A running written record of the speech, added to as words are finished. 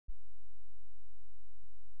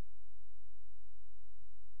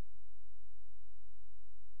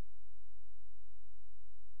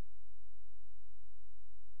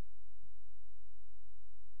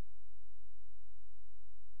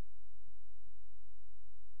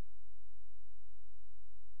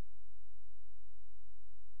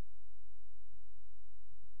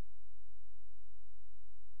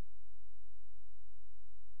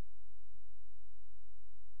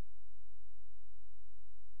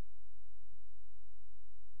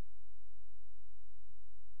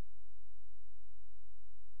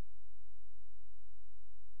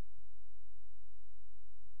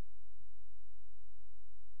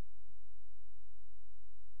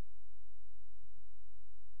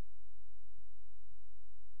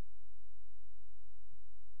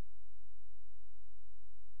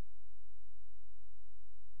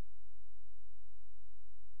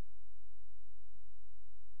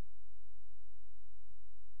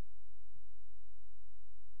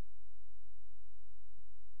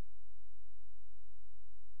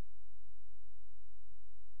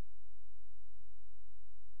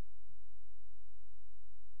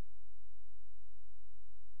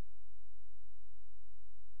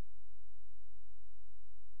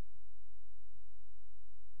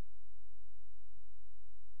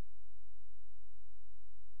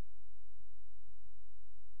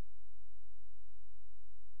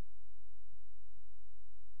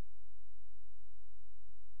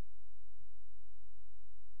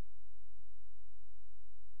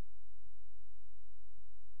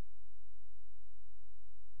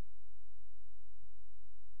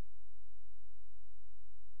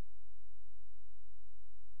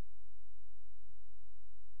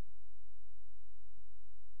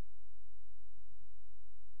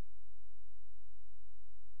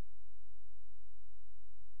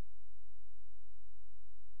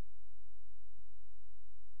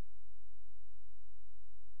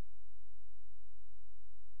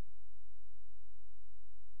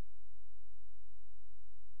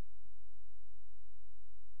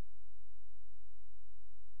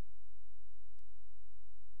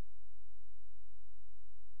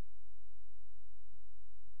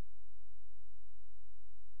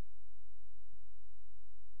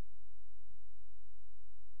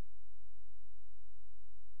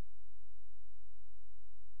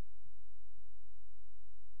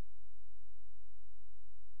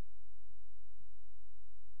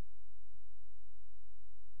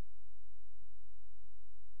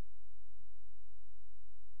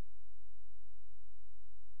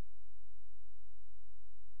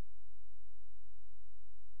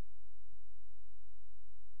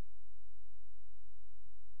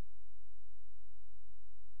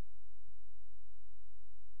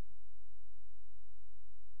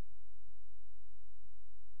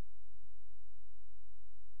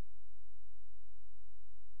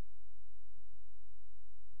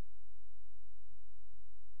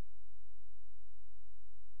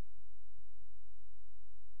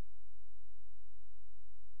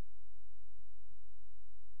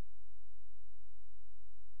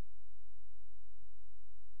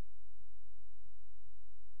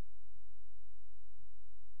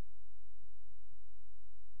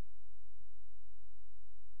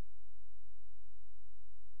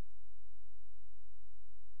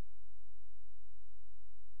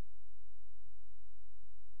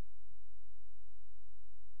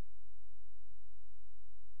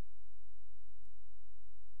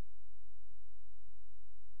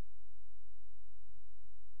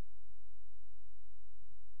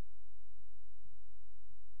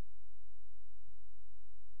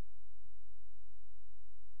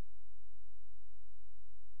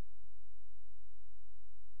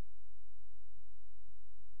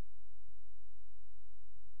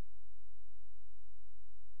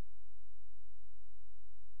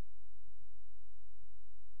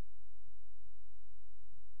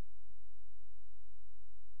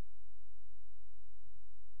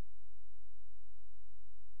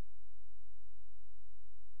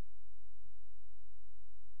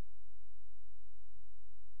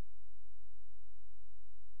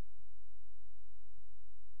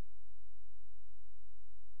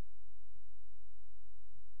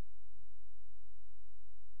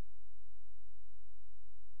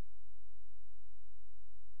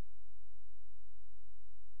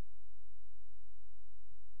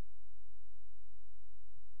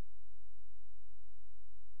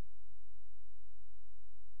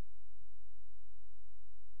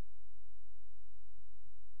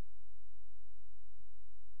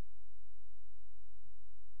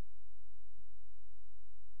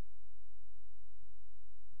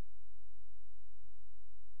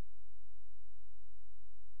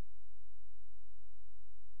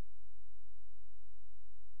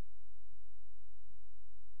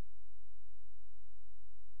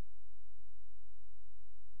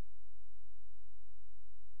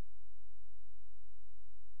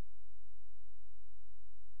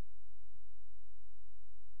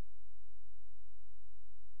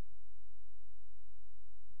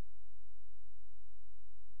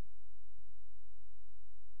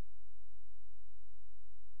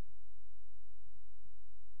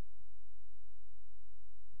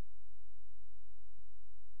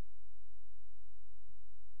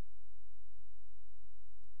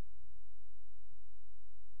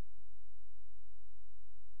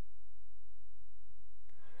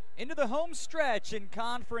into the home stretch in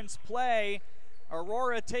conference play.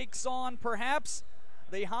 Aurora takes on perhaps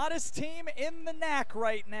the hottest team in the NAC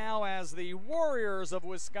right now as the Warriors of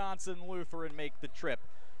Wisconsin Lutheran make the trip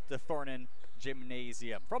to Thornton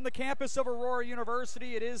Gymnasium. From the campus of Aurora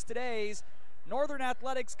University, it is today's Northern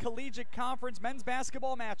Athletics Collegiate Conference men's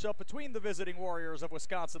basketball matchup between the visiting Warriors of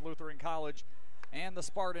Wisconsin Lutheran College and the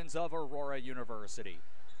Spartans of Aurora University.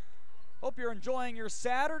 Hope you're enjoying your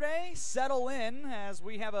Saturday. Settle in as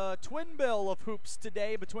we have a twin bill of hoops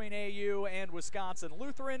today between AU and Wisconsin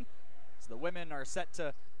Lutheran. So the women are set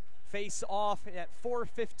to face off at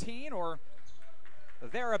 4:15 or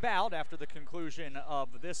thereabout after the conclusion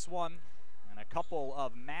of this one. And a couple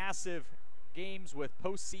of massive games with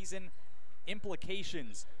postseason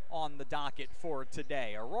implications on the docket for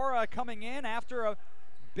today. Aurora coming in after a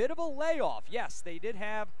bit of a layoff. Yes, they did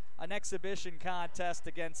have an exhibition contest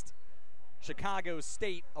against Chicago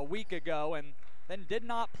State a week ago and then did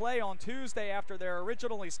not play on Tuesday after their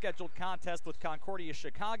originally scheduled contest with Concordia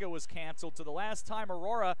Chicago was canceled. So the last time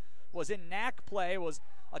Aurora was in NAC play was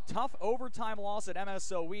a tough overtime loss at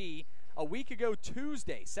MSOE a week ago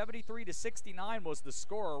Tuesday. 73-69 was the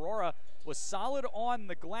score. Aurora was solid on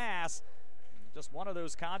the glass. Just one of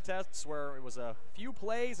those contests where it was a few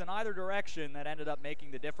plays in either direction that ended up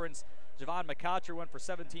making the difference. Javon McCotcher went for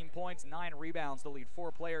 17 points, 9 rebounds to lead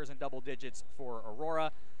 4 players in double digits for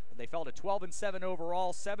Aurora. They fell to 12-7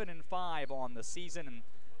 overall, 7-5 on the season, and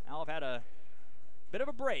now have had a bit of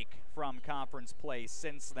a break from conference play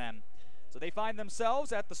since then. So they find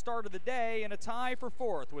themselves at the start of the day in a tie for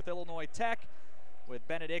 4th with Illinois Tech, with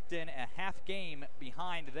Benedictine a half game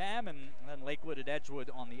behind them, and then Lakewood at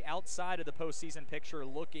Edgewood on the outside of the postseason picture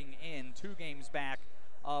looking in, 2 games back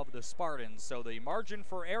of the Spartans. So the margin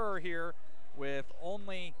for error here with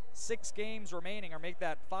only 6 games remaining, or make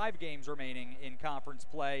that 5 games remaining in conference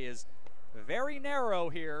play, is very narrow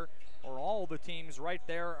here for all the teams right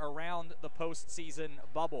there around the postseason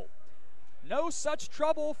bubble. No such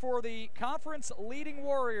trouble for the conference leading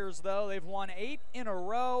Warriors, though. They've won 8 in a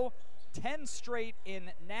row, 10 straight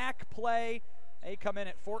in NAC play. They come in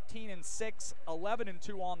at 14-6,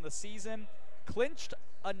 11-2 on the season. Clinched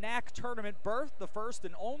a NAC tournament berth, the first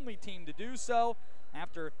and only team to do so,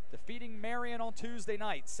 after defeating Marion on Tuesday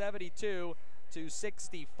night,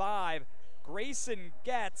 72-65. Grayson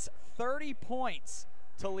gets 30 points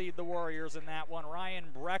to lead the Warriors in that one. Ryan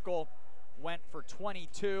Breckel went for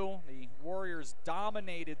 22. The Warriors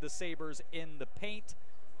dominated the Sabres in the paint,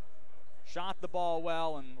 shot the ball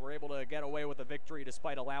well, and were able to get away with a victory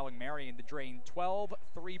despite allowing Marion to drain 12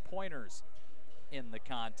 three-pointers in the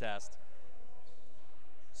contest.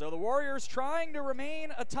 So the Warriors trying to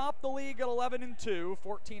remain atop the league at 11-2,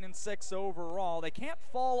 14-6 overall. They can't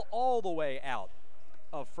fall all the way out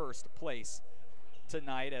of first place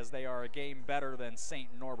tonight as they are a game better than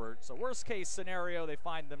St. Norbert. So worst case scenario, they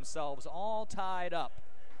find themselves all tied up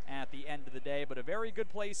at the end of the day, but a very good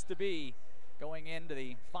place to be going into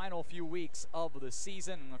the final few weeks of the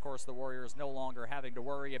season. And of course the Warriors no longer having to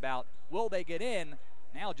worry about will they get in,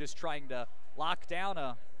 now just trying to lock down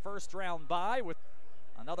a first round bye with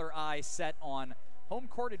another eye set on home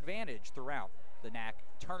court advantage throughout the NAC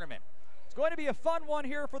tournament. It's going to be a fun one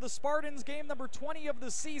here for the Spartans. Game number 20 of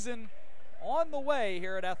the season on the way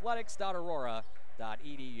here at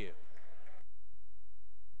athletics.aurora.edu.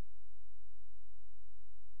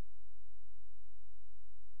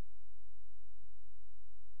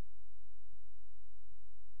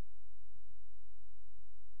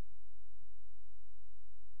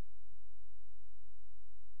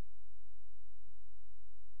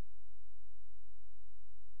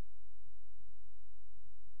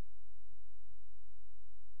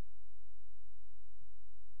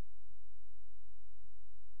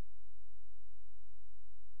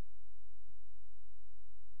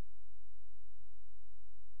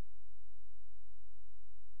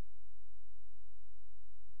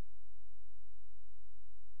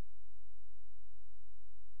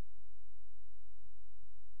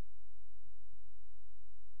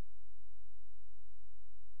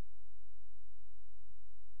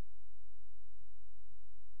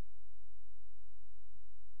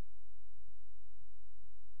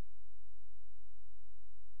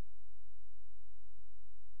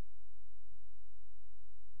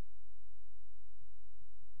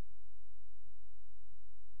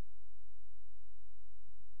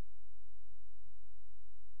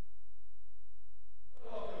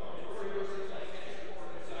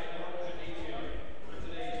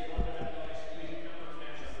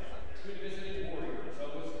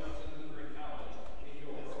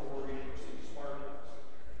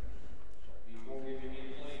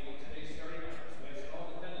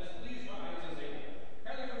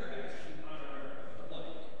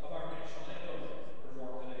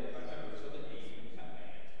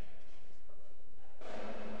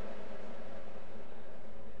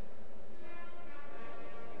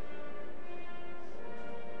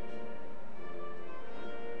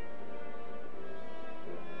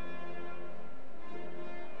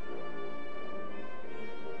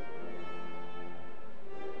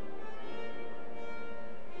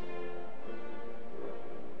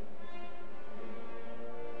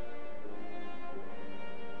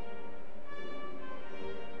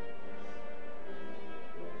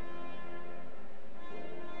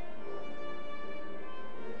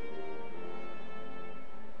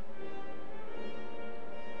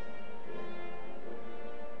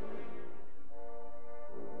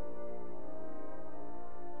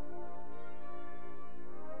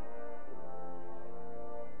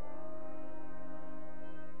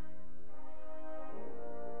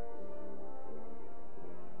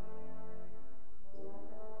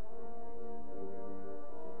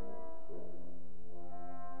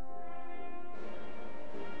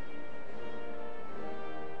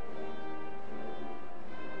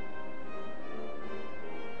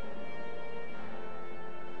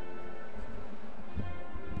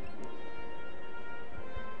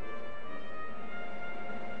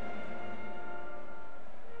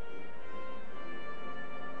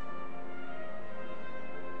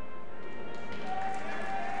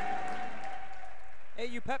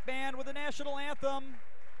 AU Pep Band with the national anthem.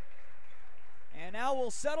 And now we'll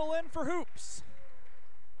settle in for hoops.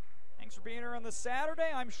 Thanks for being here on this Saturday.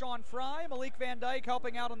 I'm Sean Fry. Malik Van Dyke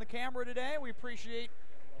helping out on the camera today. We appreciate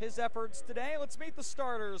his efforts today. Let's meet the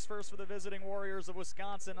starters first for the visiting Warriors of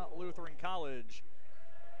Wisconsin Lutheran College.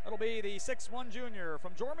 It'll be the 6'1" junior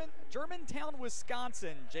from Germantown,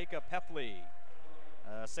 Wisconsin, Jacob Heffley.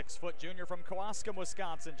 6-foot junior from Kewaskum,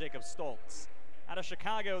 Wisconsin, Jacob Stoltz. Out of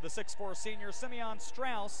Chicago, the 6'4" senior, Simeon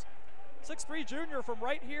Strauss. 6'3" junior from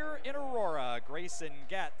right here in Aurora, Grayson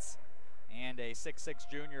Getz. And a 6'6"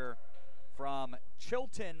 junior from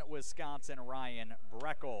Chilton, Wisconsin, Ryan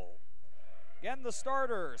Breckel. Again, the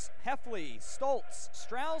starters, Heffley, Stoltz,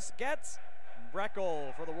 Strauss, Getz, and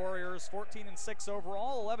Breckel for the Warriors. 14-6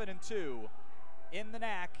 overall, 11-2 in the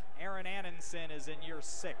NAC. Aaron Annenson is in year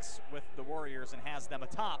 6 with the Warriors and has them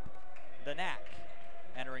atop the NAC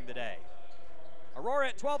entering the day. Aurora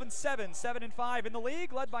at 12-7, 7-5 in the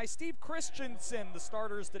league, led by Steve Christensen, the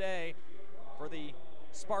starters today for the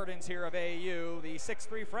Spartans here of AAU. The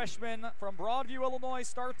 6'3" freshman from Broadview, Illinois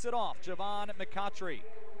starts it off, Javon McCautry.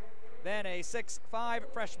 Then a 6'5"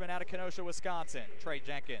 freshman out of Kenosha, Wisconsin, Trey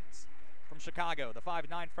Jenkins. From Chicago, the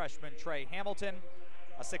 5'9" freshman, Trey Hamilton.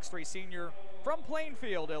 A 6'3" senior from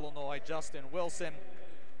Plainfield, Illinois, Justin Wilson.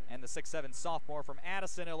 And the 6'7" sophomore from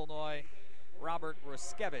Addison, Illinois, Robert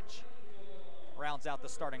Ruskevich, rounds out the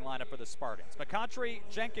starting lineup for the Spartans. McCautry,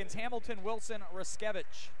 Jenkins, Hamilton, Wilson,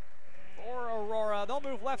 Ruskevich. For Aurora, they'll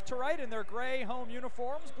move left to right in their gray home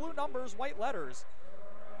uniforms, blue numbers, white letters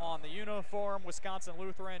on the uniform. Wisconsin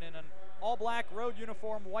Lutheran in an all-black road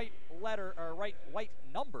uniform, white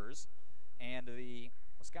numbers, and the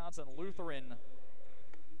Wisconsin Lutheran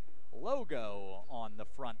logo on the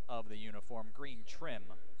front of the uniform, green trim,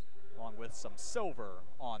 along with some silver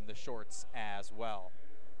on the shorts as well.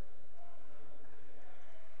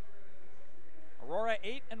 Aurora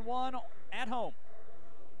 8-1 at home.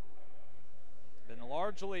 Been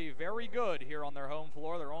largely very good here on their home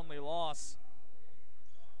floor. Their only loss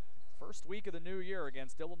first week of the new year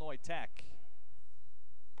against Illinois Tech.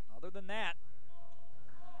 Other than that,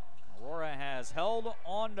 Aurora has held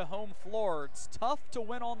on to home floor. It's tough to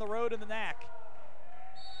win on the road in the NAC.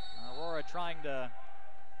 Aurora trying to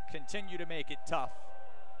continue to make it tough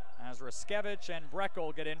as Ruskevich and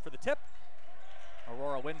Breckel get in for the tip.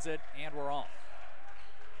 Aurora wins it, and we're off.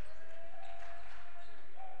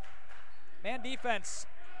 Man defense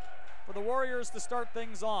for the Warriors to start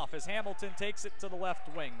things off as Hamilton takes it to the left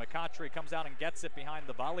wing. McCautry comes out and gets it behind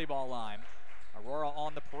the volleyball line. Aurora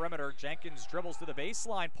on the perimeter. Jenkins dribbles to the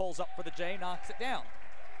baseline, pulls up for the J, knocks it down.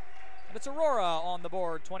 And it's Aurora on the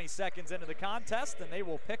board 20 seconds into the contest, and they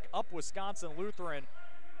will pick up Wisconsin Lutheran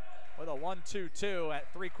with a 1-2-2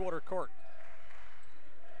 at three-quarter court.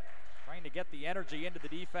 Trying to get the energy into the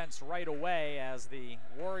defense right away as the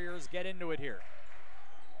Warriors get into it here.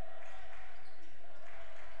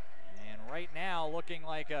 Right now, looking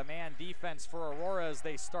like a man defense for Aurora as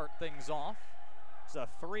they start things off. It's a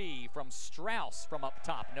 3 from Strauss from up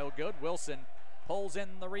top. No good. Wilson pulls in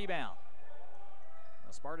the rebound.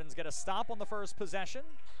 The Spartans get a stop on the first possession.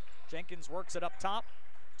 Jenkins works it up top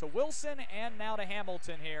to Wilson and now to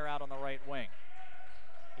Hamilton here out on the right wing.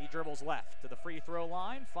 He dribbles left to the free throw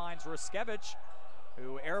line, finds Ruskevich,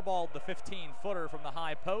 who airballed the 15-footer from the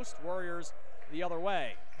high post. Warriors the other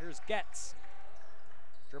way. Here's Getz.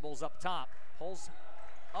 Dribbles up top, pulls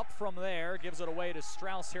up from there, gives it away to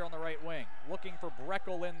Strauss here on the right wing. Looking for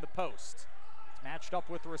Breckel in the post. It's matched up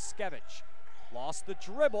with Ruskevich. Lost the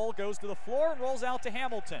dribble, goes to the floor and rolls out to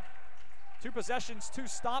Hamilton. 2 possessions, 2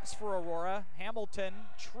 stops for Aurora. Hamilton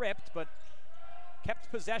tripped but kept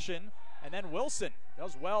possession. And then Wilson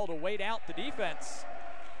does well to wait out the defense.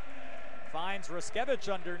 Finds Ruskevich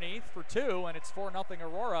underneath for 2, and it's 4-0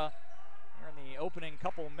 Aurora here in the opening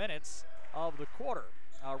couple minutes of the quarter.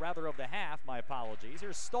 Of the half, my apologies.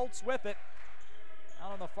 Here's Stoltz with it.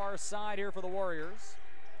 Out on the far side here for the Warriors.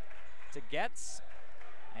 To Getz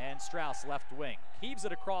and Strauss left wing. Heaves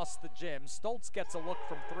it across the gym. Stoltz gets a look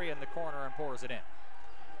from 3 in the corner and pours it in.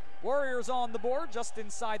 Warriors on the board just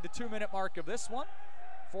inside the 2-minute mark of this one.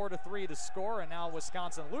 4-3 the score, and now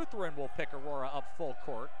Wisconsin Lutheran will pick Aurora up full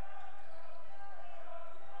court.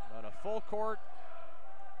 But a full court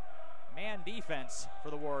man defense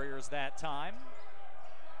for the Warriors that time.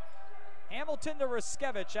 Hamilton to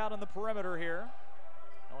Ruskevich out on the perimeter here.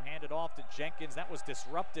 He'll hand it off to Jenkins. That was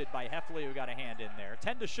disrupted by Heffley, who got a hand in there.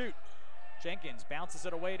 10 to shoot. Jenkins bounces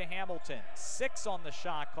it away to Hamilton. 6 on the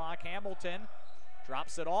shot clock. Hamilton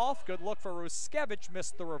drops it off. Good look for Ruskevich.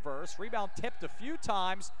 Missed the reverse. Rebound tipped a few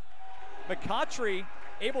times. McCautry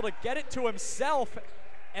able to get it to himself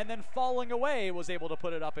and then falling away was able to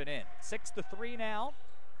put it up and in. 6-3 now.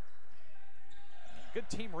 Good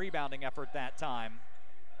team rebounding effort that time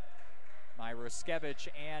by Ruskevich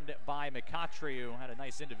and by McCautry, who had a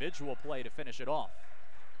nice individual play to finish it off.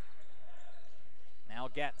 Now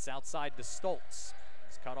Getz outside to Stoltz.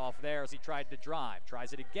 He's cut off there as he tried to drive.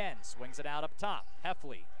 Tries it again, swings it out up top.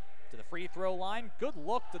 Heffley to the free throw line. Good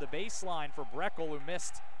look to the baseline for Breckel, who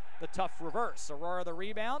missed the tough reverse. Aurora the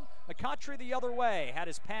rebound. McCautry the other way. Had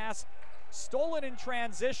his pass stolen in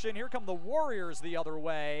transition. Here come the Warriors the other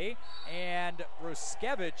way. And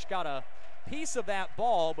Ruskevich got a piece of that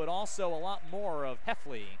ball, but also a lot more of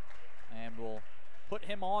Heffley. And will put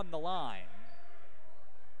him on the line.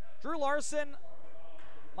 Drew Larson,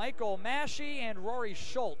 Michael Maschie, and Rory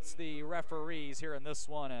Schultz, the referees here in this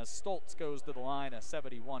one, as Stoltz goes to the line, a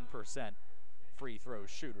 71% free throw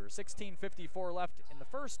shooter. 16:54 left in the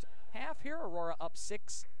first half here. Aurora up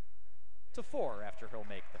 6-4 after he'll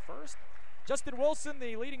make the first. Justin Wilson,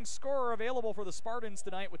 the leading scorer available for the Spartans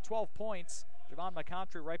tonight with 12 points. Javon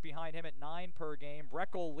McCautry right behind him at 9 per game.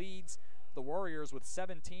 Breckel leads the Warriors with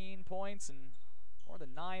 17 points and more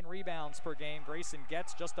than 9 rebounds per game. Grayson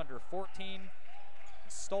Getz just under 14.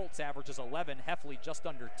 Stoltz averages 11, Heffley just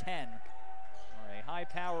under 10. A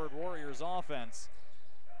high-powered Warriors offense.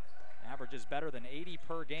 Averages better than 80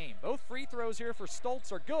 per game. Both free throws here for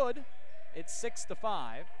Stoltz are good. It's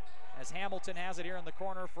 6-5 as Hamilton has it here in the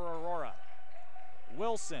corner for Aurora.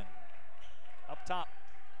 Wilson up top.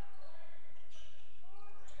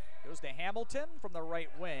 Goes to Hamilton from the right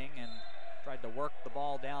wing and tried to work the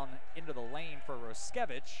ball down into the lane for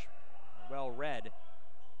Ruskevich. Well read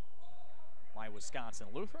by Wisconsin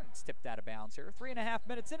Lutheran. It's tipped out of bounds here. 3.5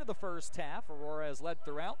 minutes into the first half. Aurora has led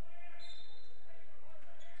throughout.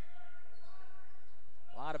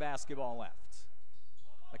 A lot of basketball left.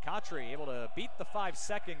 McCautry able to beat the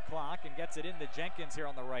 5-second clock and gets it into Jenkins here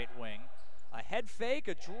on the right wing. A head fake,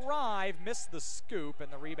 a drive, missed the scoop,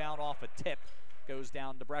 and the rebound off a tip goes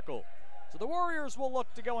down to Breckel. So the Warriors will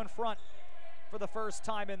look to go in front for the first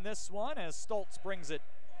time in this one as Stoltz brings it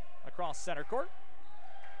across center court.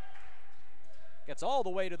 Gets all the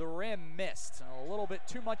way to the rim, missed. A little bit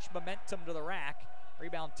too much momentum to the rack.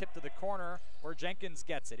 Rebound tip to the corner where Jenkins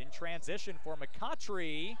gets it. In transition for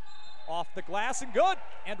McCautry. Off the glass and good,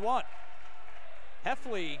 and one.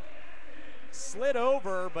 Heffley slid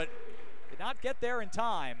over, but did not get there in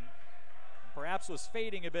time. Perhaps was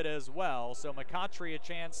fading a bit as well, so McCautry a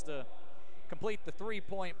chance to complete the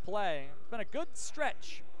three-point play. It's been a good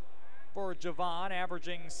stretch for Javon,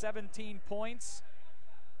 averaging 17 points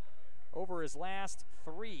over his last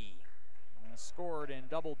 3. Scored in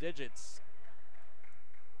double digits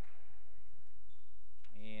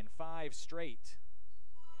in 5 straight.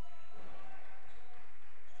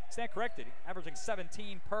 Stand corrected, averaging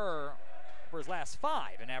 17 per for his last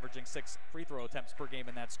 5 and averaging 6 free throw attempts per game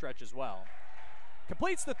in that stretch as well.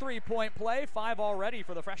 Completes the three-point play, 5 already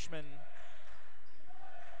for the freshman.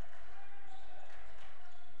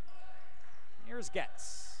 Here's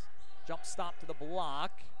Getz. Jump stop to the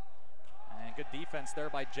block. And good defense there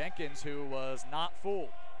by Jenkins, who was not fooled.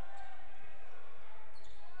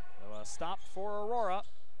 So a stop for Aurora.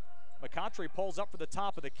 McCautry pulls up for the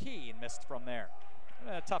top of the key and missed from there.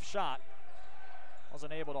 A tough shot.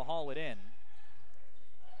 Wasn't able to haul it in.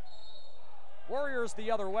 Warriors the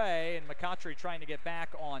other way, and McCautry trying to get back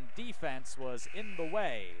on defense was in the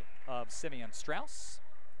way of Simeon Strauss.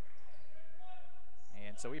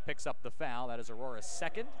 And so he picks up the foul. That is Aurora's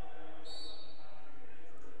second.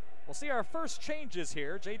 We'll see our first changes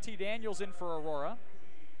here. JT Daniels in for Aurora.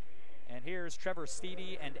 And here's Trevor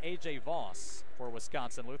Steedy and AJ Voss for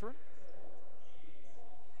Wisconsin Lutheran.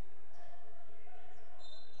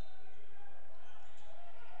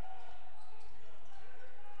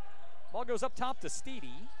 Ball goes up top to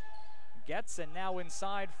Steedy. Gets and now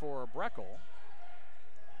inside for Breckel.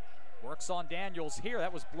 Works on Daniels here.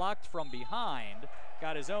 That was blocked from behind.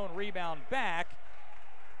 Got his own rebound back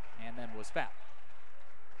and then was fouled.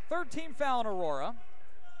 Third team foul on Aurora.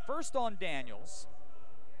 First on Daniels.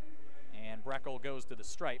 And Breckel goes to the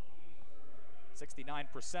stripe.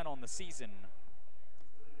 69% on the season.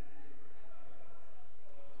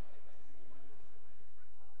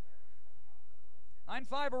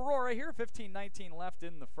 9-5 Aurora here, 15-19 left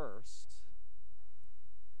in the first.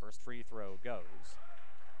 First free throw goes.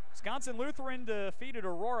 Wisconsin Lutheran defeated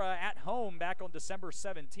Aurora at home back on December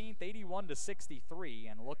 17th,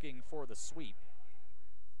 81-63, and looking for the sweep.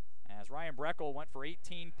 As Ryan Breckel went for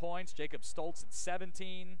 18 points, Jacob Stoltz at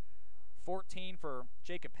 17, 14 for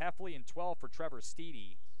Jacob Heffley, and 12 for Trevor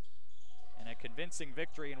Steedy. And a convincing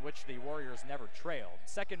victory in which the Warriors never trailed.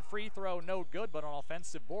 Second free throw, no good, but an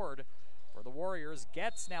offensive board For the Warriors,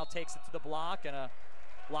 Getz now takes it to the block, and a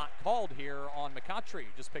block called here on McCautry.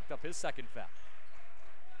 Just picked up his second foul.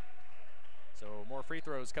 So more free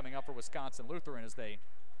throws coming up for Wisconsin Lutheran as they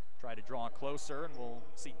try to draw closer, and we'll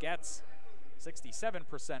see Getz,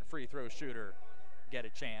 67% free throw shooter, get a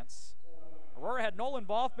chance. Aurora had Nolan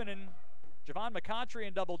Boffman and Javon McCautry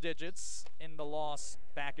in double digits in the loss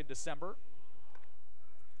back in December.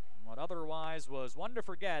 What otherwise was one to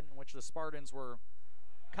forget, in which the Spartans were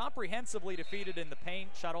comprehensively defeated in the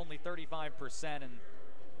paint, shot only 35%, and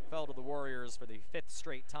fell to the Warriors for the 5th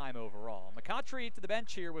straight time overall. McCautry to the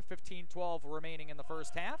bench here with 15-12 remaining in the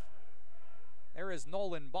first half. There is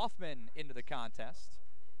Nolan Boffman into the contest.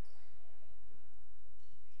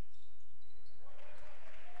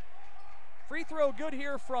 Free throw good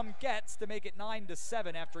here from Getz to make it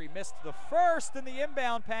 9-7 after he missed the first, and the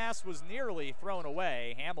inbound pass was nearly thrown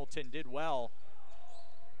away. Hamilton did well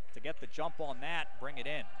to get the jump on that, bring it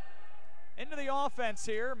in. Into the offense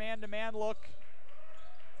here, man-to-man look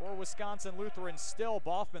for Wisconsin Lutheran still.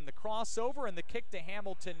 Boffman the crossover and the kick to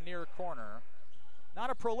Hamilton near corner. Not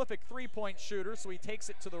a prolific three-point shooter, so he takes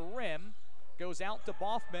it to the rim. Goes out to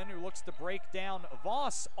Boffman, who looks to break down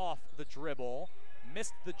Voss off the dribble.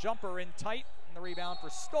 Missed the jumper in tight, and the rebound for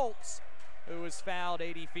Stoltz, who was fouled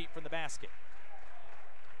 80 feet from the basket.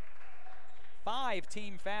 5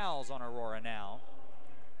 team fouls on Aurora now.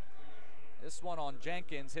 This one on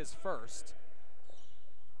Jenkins, his first.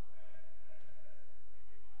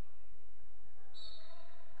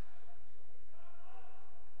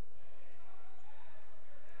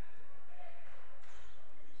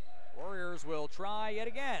 Warriors will try yet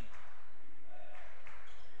again.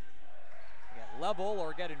 Get level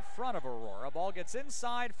or get in front of Aurora. Ball gets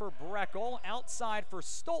inside for Breckel, outside for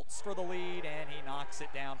Stoltz for the lead, and he knocks it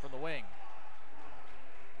down from the wing.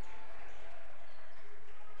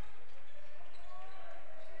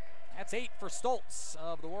 That's 8 for Stoltz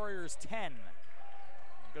of the Warriors' 10.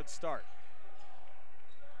 Good start.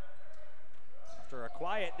 After a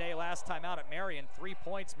quiet day last time out at Marion, 3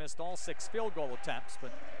 points, missed all 6 field goal attempts,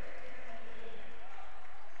 but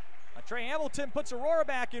Trey Hamilton puts Aurora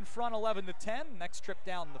back in front 11-10. Next trip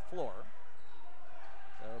down the floor.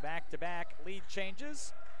 So back-to-back lead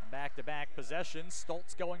changes, back-to-back possessions.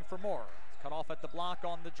 Stoltz going for more. Cut off at the block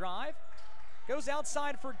on the drive. Goes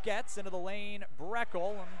outside for Getz into the lane.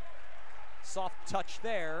 Breckel, and soft touch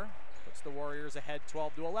there. Puts the Warriors ahead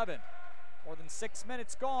 12-11. More than 6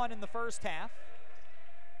 minutes gone in the first half.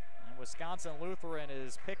 And Wisconsin Lutheran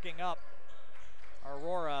is picking up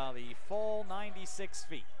Aurora the full 96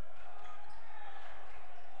 feet.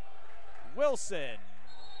 Wilson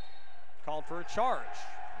called for a charge.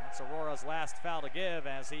 That's Aurora's last foul to give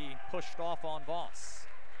as he pushed off on Voss.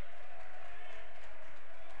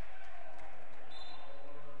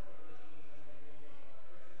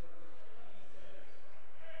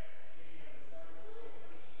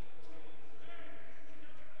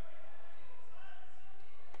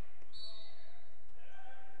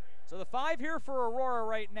 So the 5 here for Aurora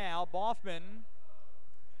right now. Boffman,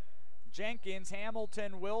 Jenkins,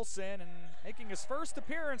 Hamilton, Wilson, and making his first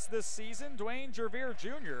appearance this season, Dwayne Gervier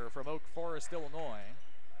Jr. from Oak Forest, Illinois.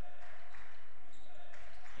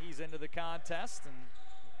 He's into the contest and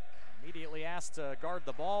immediately asked to guard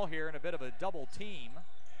the ball here in a bit of a double team.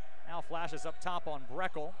 Now flashes up top on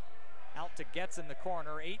Breckel. Out to Getz in the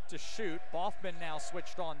corner, 8 to shoot. Boffman now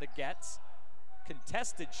switched on to Getz.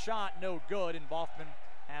 Contested shot, no good, and Boffman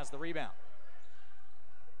has the rebound.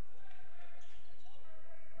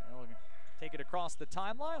 Take it across the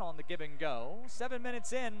timeline on the give and go. 7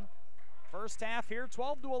 minutes in, first half here,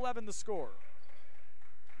 12-11 the score.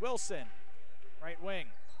 Wilson, right wing.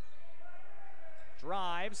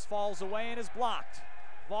 Drives, falls away, and is blocked.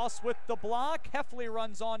 Voss with the block. Heffley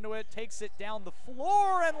runs onto it, takes it down the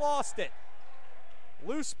floor, and lost it.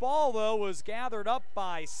 Loose ball, though, was gathered up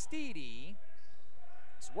by Steedy.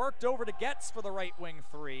 It's worked over to Getz for the right wing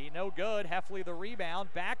 3. No good. Heffley the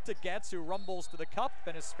rebound. Back to Getz, who rumbles to the cup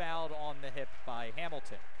and is fouled on the hip by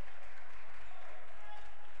Hamilton.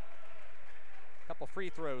 Couple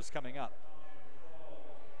free throws coming up.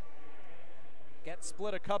 Getz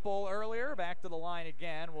split a couple earlier. Back to the line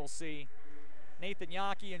again. We'll see Nathan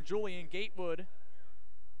Yockey and Julian Gatewood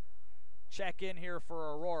check in here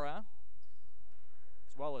for Aurora,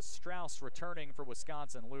 as well as Strauss returning for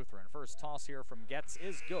Wisconsin Lutheran. First toss here from Getz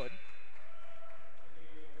is good.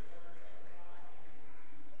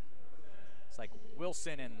 It's like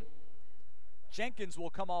Wilson and Jenkins will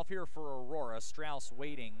come off here for Aurora. Strauss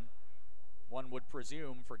waiting, one would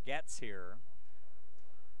presume, for Getz here.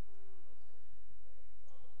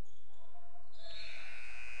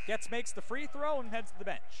 Getz makes the free throw and heads to the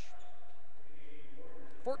bench.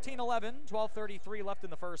 14-11, 12:33 left in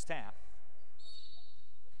the first half.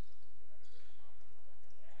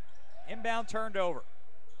 Inbound turned over.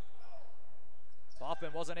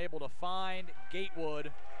 Boffman wasn't able to find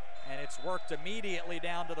Gatewood, and it's worked immediately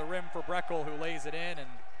down to the rim for Breckel, who lays it in, and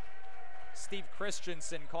Steve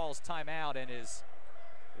Christensen calls timeout and is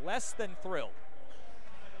less than thrilled.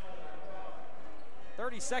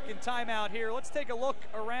 30-second timeout here. Let's take a look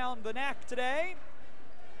around the NAC today.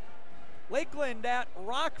 Lakeland at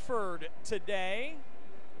Rockford today.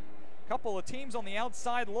 A couple of teams on the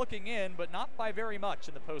outside looking in, but not by very much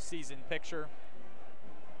in the postseason picture.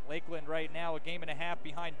 Lakeland right now a game and a half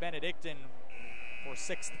behind Benedictine for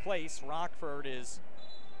 6th place. Rockford is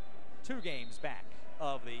 2 games back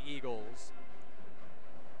of the Eagles.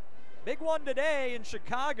 Big one today in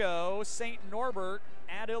Chicago, St. Norbert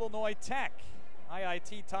at Illinois Tech.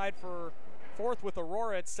 IIT tied for 4th with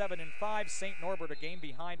Aurora at 7-5. St. Norbert a game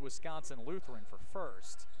behind Wisconsin Lutheran for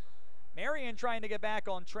 1st. Marion trying to get back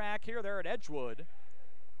on track here. They're at Edgewood.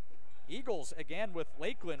 Eagles again with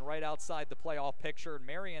Lakeland right outside the playoff picture.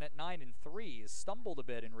 Marion at 9-3 has stumbled a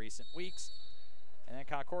bit in recent weeks. And then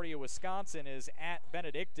Concordia, Wisconsin is at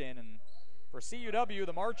Benedictine. And for CUW,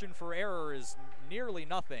 the margin for error is nearly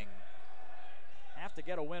nothing. Have to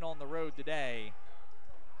get a win on the road today.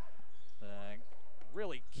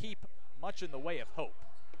 Really keep much in the way of hope.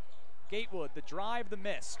 Gatewood, the drive, the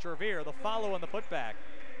miss. Trevere, the follow and the putback.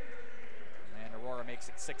 And Aurora makes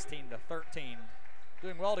it 16-13.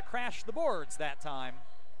 Doing well to crash the boards that time.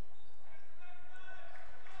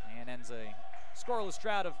 And ends a scoreless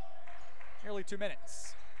drought of nearly 2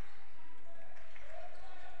 minutes.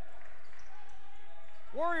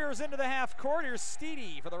 Warriors into the half court. Here's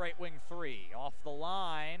Steedy for the right wing 3. Off the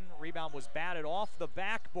line. Rebound was batted off the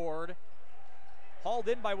backboard. Hauled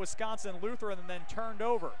in by Wisconsin Lutheran and then turned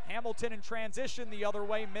over. Hamilton in transition the other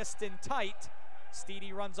way, missed in tight.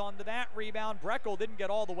 Steedy runs onto that rebound. Breckel didn't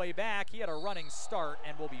get all the way back. He had a running start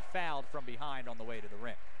and will be fouled from behind on the way to the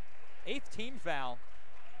rim. 8th team foul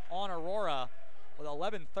on Aurora with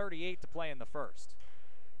 11:38 to play in the first.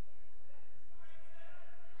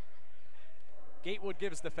 Gatewood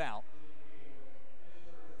gives the foul.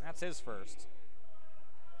 That's his first.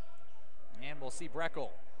 And we'll see Breckel,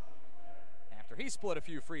 after he split a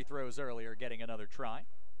few free throws earlier, getting another try.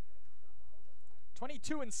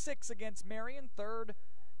 22-6 against Marion, 3rd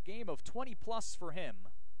game of 20+ for him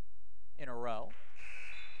in a row.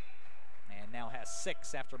 And now has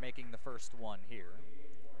 6 after making the first one here.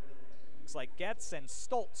 Looks like Getz and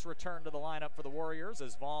Stoltz return to the lineup for the Warriors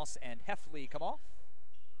as Voss and Heffley come off.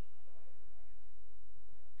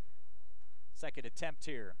 Second attempt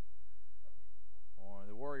here for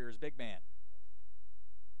the Warriors' big man.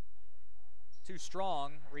 Too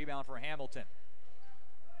strong, rebound for Hamilton.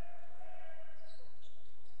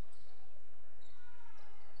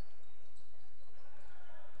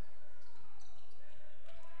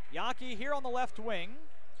 Yaki here on the left wing.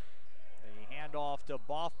 The handoff to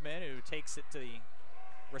Boffman, who takes it to the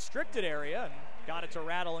restricted area and got it to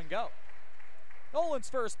rattle and go. Nolan's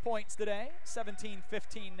first points today,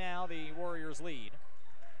 17-15 now, the Warriors lead.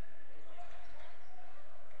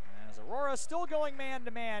 As Aurora still going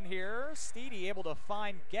man-to-man here. Steedy able to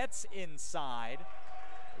find Getz inside.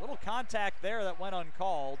 A little contact there that went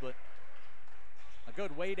uncalled, but a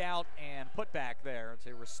good wait out and put back there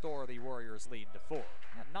to restore the Warriors lead to 4.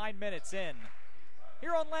 9 minutes in.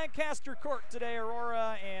 Here on Lancaster Court today,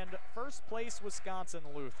 Aurora and first place Wisconsin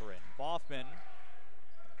Lutheran. Boffman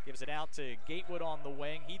gives it out to Gatewood on the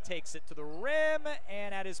wing. He takes it to the rim,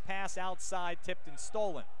 and at his pass outside, tipped and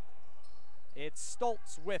stolen. It's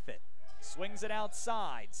Stoltz with it. Swings it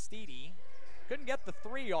outside. Steedy couldn't get the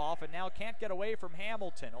 3 off and now can't get away from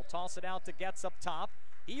Hamilton. He'll toss it out to Getz up top.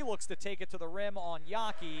 He looks to take it to the rim on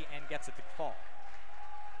Yaki and gets it to fall.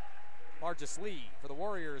 Largest lead for the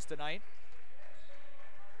Warriors tonight.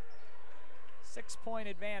 6-point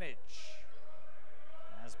advantage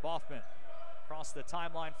as Boffman across the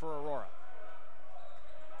timeline for Aurora.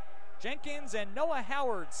 Jenkins and Noah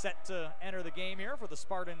Howard set to enter the game here for the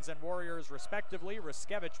Spartans and Warriors respectively.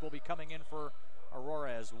 Riskevich will be coming in for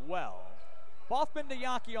Aurora as well. Boffman to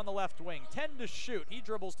Yaki on the left wing, 10 to shoot. He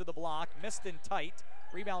dribbles to the block, missed in tight.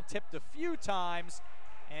 Rebound tipped a few times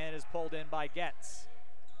and is pulled in by Getz,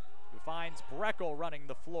 who finds Breckel running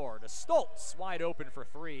the floor to Stoltz, wide open for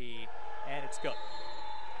 3, and it's good.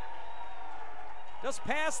 Just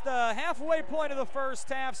past the halfway point of the first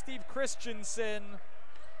half, Steve Christensen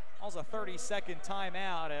calls a 30-second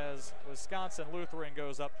timeout as Wisconsin Lutheran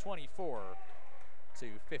goes up 24-15.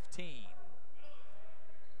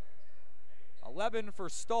 11 for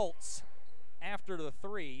Stoltz after the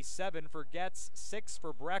 3, 7 for Getz, 6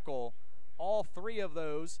 for Breckel. all 3 of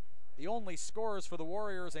those, the only scorers for the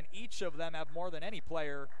Warriors, and each of them have more than any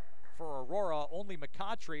player for Aurora. Only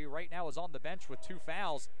McCautry right now is on the bench with 2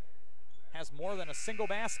 fouls, has more than a single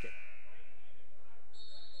basket.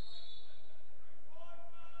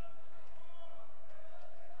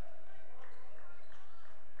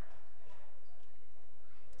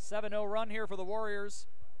 A 7-0 run here for the Warriors.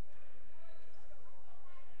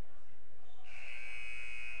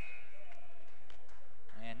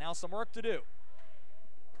 And now some work to do.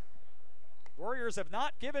 Warriors have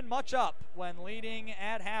not given much up when leading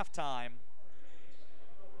at halftime.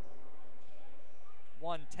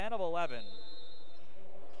 Won 10 of 11.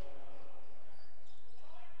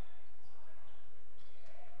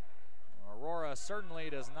 Aurora certainly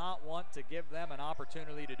does not want to give them an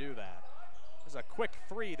opportunity to do that. There's a quick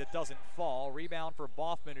 3 that doesn't fall. Rebound for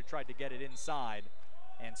Boffman, who tried to get it inside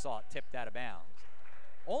and saw it tipped out of bounds.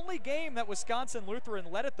 Only game that Wisconsin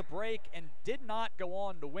Lutheran led at the break and did not go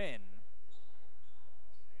on to win.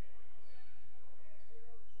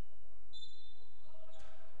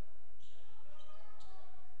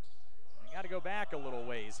 We got to go back a little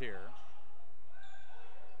ways here.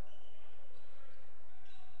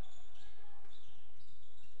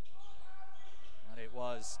 And it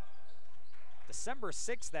was December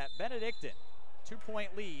 6th that Benedictine,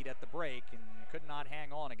 2-point lead at the break, and could not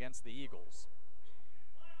hang on against the Eagles.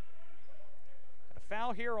 A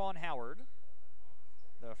foul here on Howard,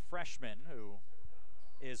 the freshman who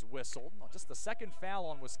is whistled. Just the 2nd foul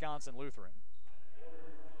on Wisconsin Lutheran.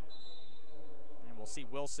 And we'll see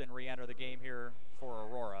Wilson re-enter the game here for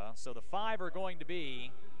Aurora. So the 5 are going to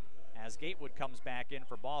be, as Gatewood comes back in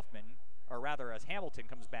for Boffman, or rather as Hamilton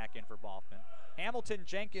comes back in for Boffman. Hamilton,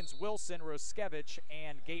 Jenkins, Wilson, Roskevich,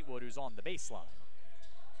 and Gatewood, who's on the baseline.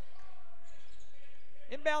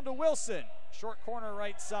 Inbound to Wilson, short corner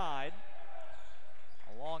right side.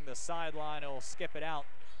 Along the sideline, he'll skip it out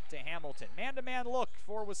to Hamilton. Man-to-man look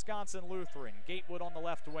for Wisconsin Lutheran. Gatewood on the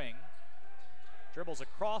left wing. Dribbles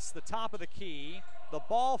across the top of the key. The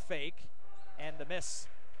ball fake, and the miss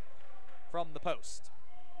from the post.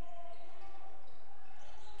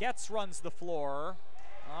 Getz runs the floor.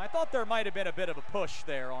 I thought there might have been a bit of a push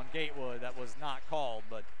there on Gatewood that was not called,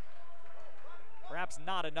 but perhaps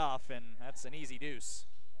not enough, and that's an easy deuce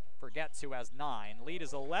for Getz, who has 9. Lead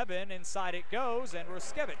is 11, inside it goes, and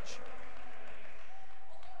Roskevich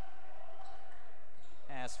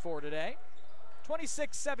has 4 today.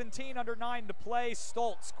 26-17, under 9 to play.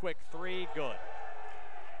 Stoltz, quick 3, good.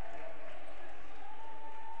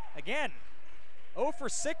 Again, 0 for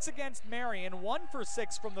 6 against Marion, 1 for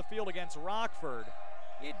 6 from the field against Rockford.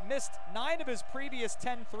 He'd missed 9 of his previous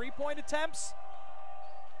 10 3-point attempts.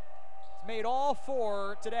 He's made all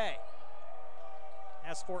 4 today.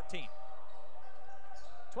 Has 14.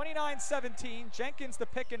 29-17, Jenkins the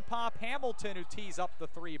pick and pop. Hamilton, who tees up the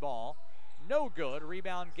 3 ball. No good.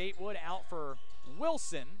 Rebound Gatewood, out for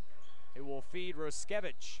Wilson, who will feed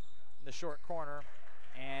Roskevich in the short corner,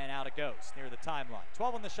 and out it goes near the timeline.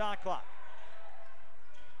 12 on the shot clock.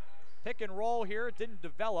 Pick and roll here, it didn't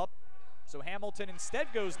develop. So Hamilton instead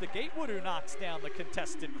goes to Gatewood, who knocks down the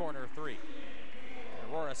contested corner 3.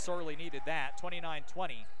 Aurora sorely needed that, 29-20.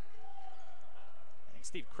 I think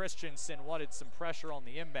Steve Christensen wanted some pressure on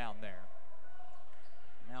the inbound there.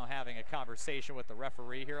 Now having a conversation with the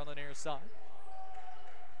referee here on the near side.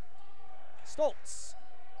 Stoltz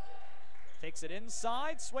takes it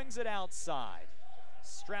inside, swings it outside.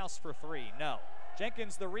 Strauss for 3, no.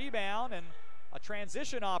 Jenkins the rebound, and a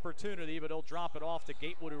transition opportunity, but he'll drop it off to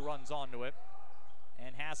Gatewood, who runs onto it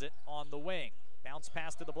and has it on the wing. Bounce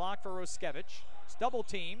pass to the block for Roskevich. It's double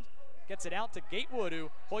teamed, gets it out to Gatewood, who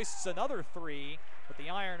hoists another 3, but the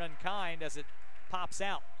iron unkind as it pops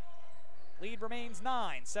out. Lead remains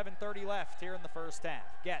 9, 7:30 left here in the first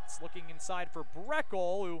half. Getz looking inside for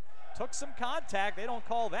Breckel, who took some contact. They don't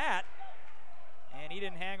call that, and he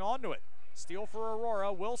didn't hang on to it. Steal for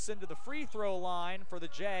Aurora. Wilson to the free throw line for the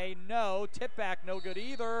J. No. Tip back, no good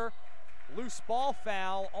either. Loose ball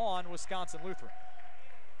foul on Wisconsin Lutheran.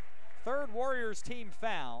 3rd Warriors team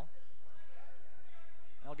foul.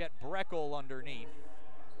 They'll get Breckel underneath.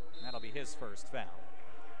 That'll be his first foul.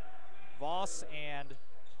 Voss and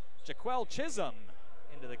Jaquel Chisholm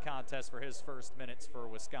into the contest for his first minutes for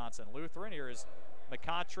Wisconsin Lutheran. Here is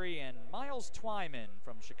McCautry and Miles Twyman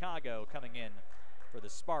from Chicago coming in for the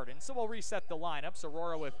Spartans. So we'll reset the lineups.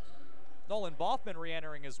 Aurora with Nolan Boffman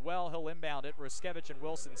re-entering as well. He'll inbound it. Roskevich and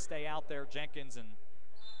Wilson stay out there. Jenkins and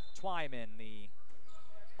Twyman, the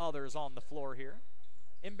others on the floor here.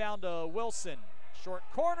 Inbound to Wilson. Short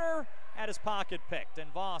corner, had his pocket picked,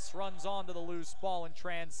 and Voss runs onto the loose ball in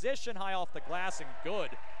transition, high off the glass, and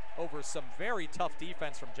good over some very tough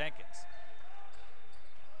defense from Jenkins.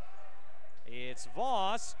 It's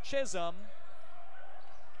Voss, Chisholm,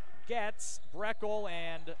 Getz, Breckel,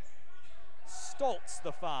 and Stoltz,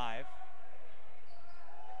 the 5.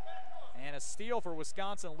 And a steal for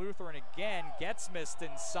Wisconsin Lutheran again. Getz missed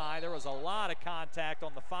inside. There was a lot of contact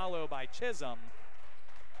on the follow by Chisholm.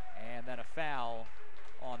 And then a foul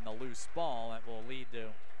on the loose ball that will lead to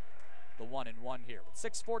the 1-and-1 here. With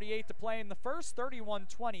 6:48 to play in the first,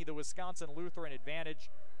 31-20, the Wisconsin Lutheran advantage.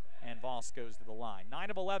 And Voss goes to the line.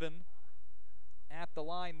 9 of 11 at the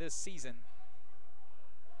line this season.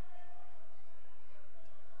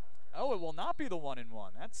 Oh, it will not be the 1-and-1.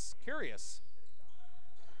 That's curious.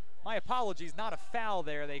 My apologies, not a foul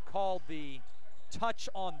there. They called the touch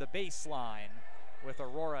on the baseline with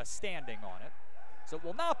Aurora standing on it. So it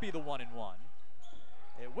will not be the 1-and-1.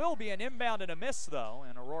 It will be an inbound and a miss, though,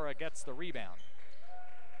 and Aurora gets the rebound.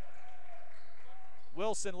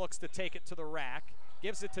 Wilson looks to take it to the rack,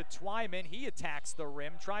 gives it to Twyman. He attacks the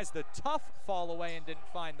rim, tries the tough fall away and didn't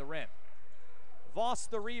find the rim. Voss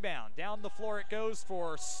the rebound. Down the floor it goes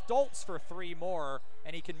for Stoltz for 3 more,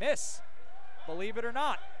 and he can miss, believe it or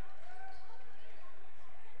not.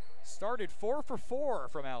 Started 4 for 4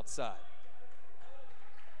 from outside.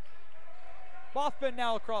 Boffman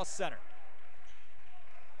now across center.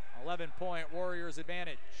 11-point Warriors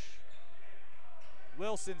advantage.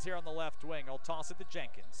 Wilson's here on the left wing. He'll toss it to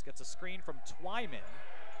Jenkins. Gets a screen from Twyman.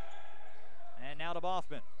 And now to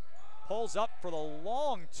Boffman. Pulls up for the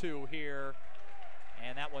long 2 here.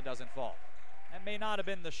 And that one doesn't fall. That may not have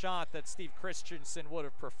been the shot that Steve Christensen would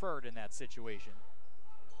have preferred in that situation.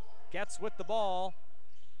 Gets with the ball.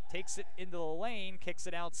 Takes it into the lane. Kicks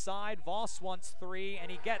it outside. Voss wants 3,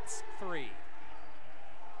 and he gets 3.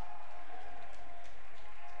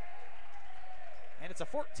 And it's a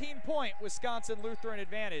 14-point Wisconsin Lutheran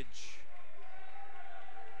advantage.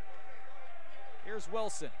 Here's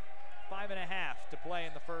Wilson. 5.5 to play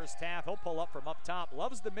in the first half. He'll pull up from up top.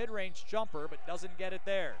 Loves the mid-range jumper, but doesn't get it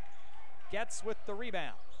there. Gets with the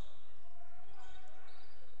rebound.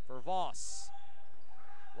 For Voss.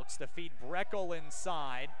 Looks to feed Breckel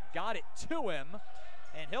inside. Got it to him,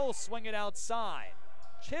 and he'll swing it outside.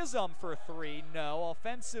 Chisholm for 3. No.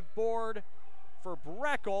 Offensive board for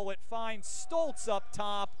Breckel. It finds Stoltz up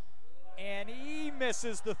top, and he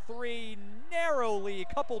misses the 3 narrowly.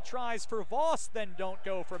 A couple tries for Voss, then don't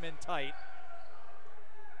go from in tight.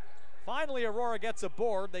 Finally, Aurora gets a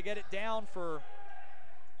board. They get it down for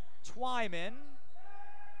Twyman.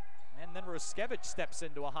 And then Roskevich steps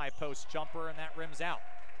into a high post jumper, and that rims out.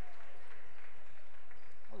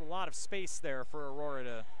 There's a lot of space there for Aurora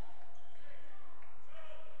to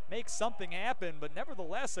make something happen, but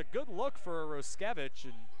nevertheless a good look for Roskevich,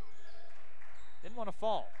 and didn't want to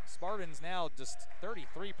fall. Spartans now just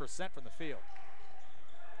 33% from the field.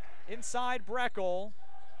 Inside Breckel,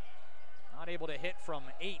 not able to hit from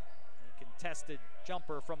 8. A contested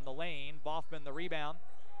jumper from the lane. Boffman the rebound,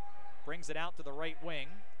 brings it out to the right wing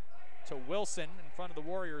to Wilson in front of the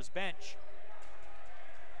Warriors bench.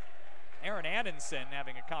 Aaron Anderson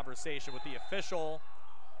having a conversation with the official,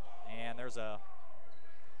 and there's a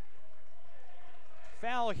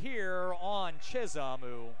foul here on Chisholm,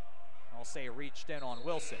 who I'll say reached in on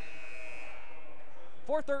Wilson.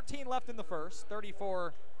 4:13 left in the first,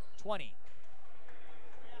 34-20.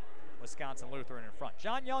 Wisconsin Lutheran in front.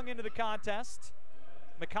 John Young into the contest.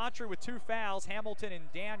 McContry with 2 fouls. Hamilton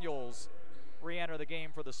and Daniels re-enter the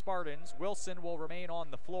game for the Spartans. Wilson will remain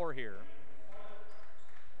on the floor here.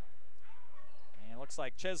 And it looks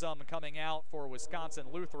like Chisholm coming out for Wisconsin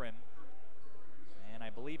Lutheran. And I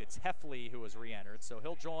believe it's Heffley who has re-entered. So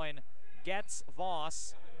he'll join Getz,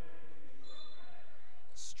 Voss,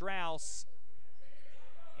 Strauss,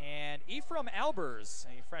 and Ephraim Albers,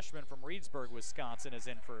 a freshman from Reedsburg, Wisconsin, is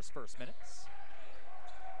in for his first minutes.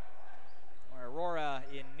 Aurora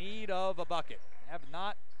in need of a bucket. Have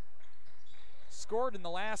not scored in the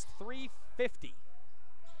last 350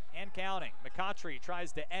 and counting. McContry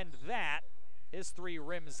tries to end that. His 3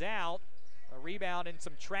 rims out. A rebound and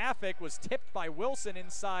some traffic was tipped by Wilson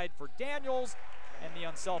inside for Daniels, and the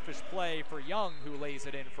unselfish play for Young, who lays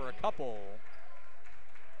it in for a couple.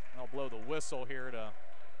 They'll blow the whistle here to,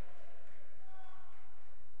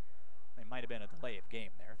 they might have been a delay of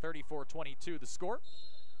game there. 34-22 the score.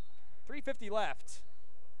 3:50 left.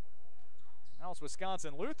 Now it's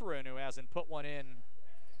Wisconsin Lutheran who hasn't put one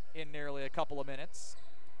in nearly a couple of minutes.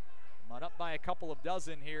 But up by a couple of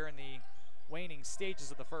dozen here in the waning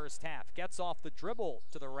stages of the first half. Gets off the dribble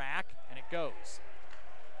to the rack, and it goes.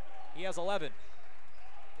 He has 11,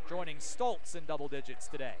 joining Stoltz in double digits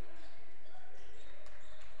today.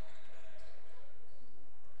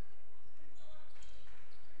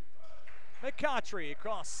 McContry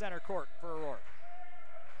across center court for Aurora.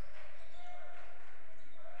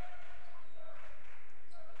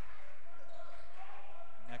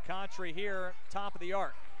 McContry here, top of the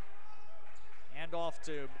arc. Hand off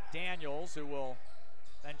to Daniels, who will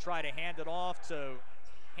then try to hand it off to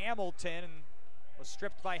Hamilton, and was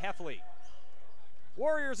stripped by Heffley.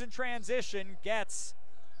 Warriors in transition. Gets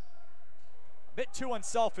a bit too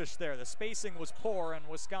unselfish there. The spacing was poor, and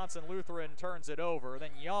Wisconsin Lutheran turns it over.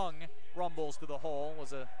 Then Young rumbles to the hole.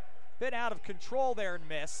 Was a bit out of control there and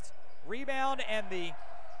missed. Rebound and the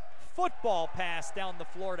football pass down the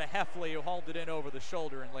floor to Heffley, who hauled it in over the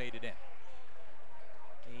shoulder and laid it in.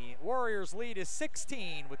 The Warriors lead is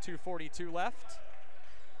 16 with 2:42 left.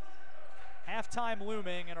 Halftime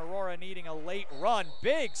looming, and Aurora needing a late run.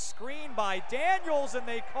 Big screen by Daniels, and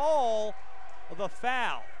they call the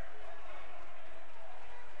foul.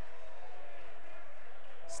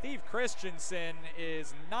 Steve Christensen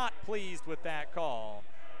is not pleased with that call.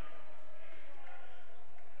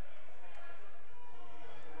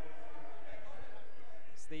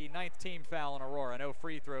 It's the 9th team foul in Aurora. No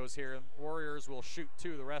free throws here. Warriors will shoot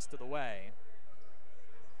 2 the rest of the way.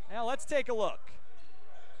 Now let's take a look.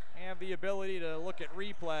 I have the ability to look at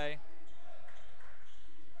replay.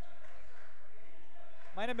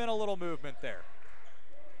 Might have been a little movement there.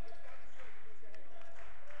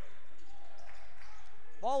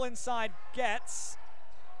 Ball inside, Gets.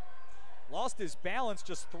 Lost his balance,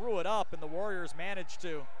 just threw it up, and the Warriors managed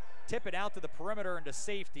to tip it out to the perimeter into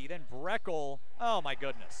safety. Then Breckel, oh my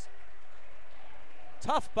goodness.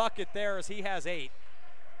 Tough bucket there as he has 8.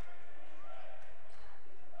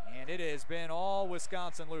 And it has been all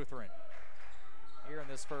Wisconsin Lutheran here in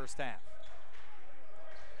this first half.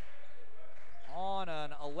 On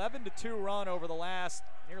an 11-2 run over the last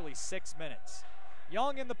nearly 6 minutes.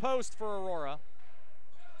 Young in the post for Aurora.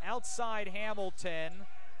 Outside Hamilton.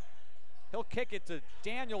 He'll kick it to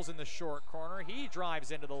Daniels in the short corner. He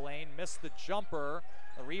drives into the lane, missed the jumper.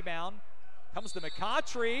 The rebound comes to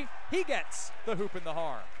McContry. He gets the hoop in the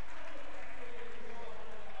harm.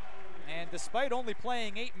 And despite only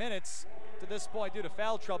playing 8 minutes to this point due to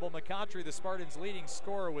foul trouble, McContry, the Spartans' leading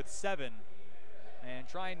scorer with 7. And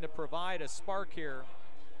trying to provide a spark here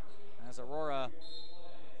as Aurora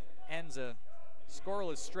ends a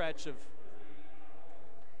scoreless stretch of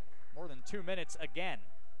more than 2 minutes again.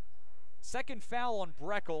 Second foul on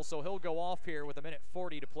Breckel, so he'll go off here with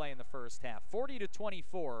 1:40 to play in the first half.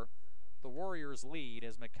 40-24, the Warriors lead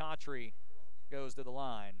as McContry goes to the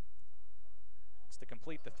line. Looks to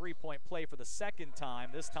complete the three-point play for the second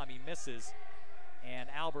time. This time he misses, and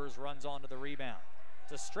Albers runs onto the rebound.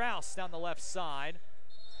 To Strauss down the left side,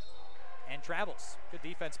 and travels. Good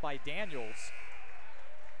defense by Daniels.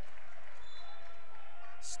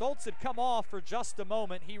 Stoltz had come off for just a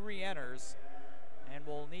moment. He re-enters and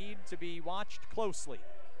will need to be watched closely.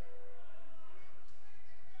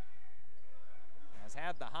 Has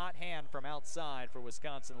had the hot hand from outside for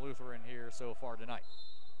Wisconsin Lutheran here so far tonight.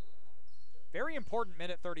 Very important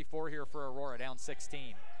minute 34 here for Aurora, down 16.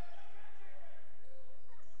 You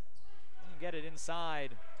can get it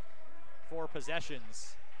inside 4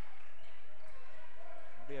 possessions.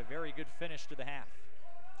 It'll be a very good finish to the half.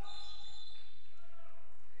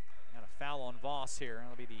 Got a foul on Voss here.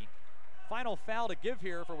 That'll be the final foul to give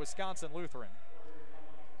here for Wisconsin Lutheran.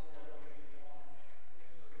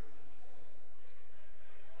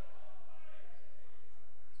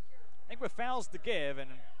 I think with fouls to give, and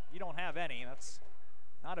you don't have any, that's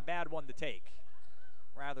not a bad one to take,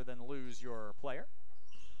 rather than lose your player.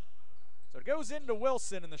 So it goes into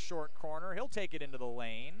Wilson in the short corner. He'll take it into the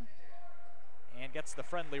lane and gets the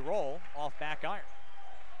friendly roll off back iron.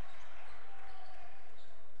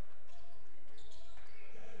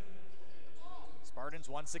 Spartans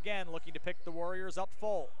once again looking to pick the Warriors up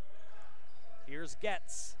full. Here's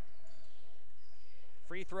Getz.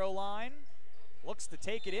 Free throw line. Looks to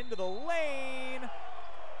take it into the lane.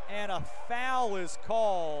 And a foul is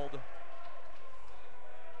called.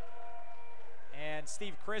 And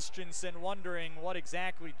Steve Christensen wondering what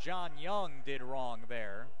exactly John Young did wrong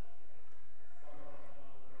there.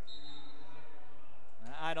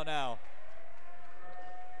 I don't know.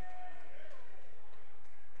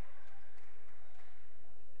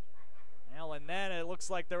 Well, and then it looks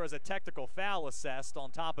like there was a technical foul assessed on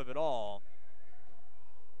top of it all.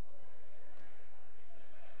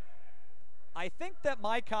 I think that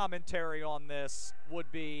my commentary on this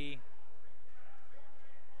would be,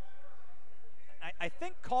 I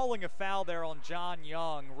think calling a foul there on John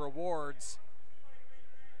Young rewards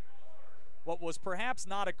what was perhaps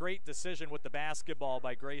not a great decision with the basketball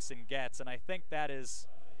by Grayson Getz, and I think that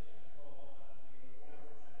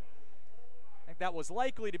was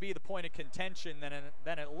likely to be the point of contention.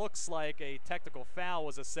 Then it looks like a technical foul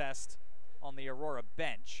was assessed on the Aurora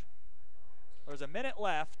bench. There's a minute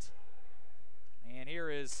left, And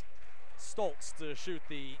here is Stoltz to shoot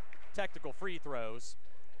the technical free throws.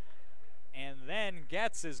 And then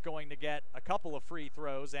Getz is going to get a couple of free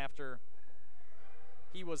throws after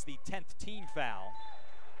he was the 10th team foul.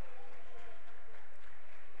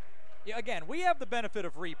 Yeah, again, we have the benefit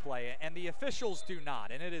of replay, and the officials do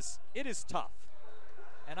not, and it is tough.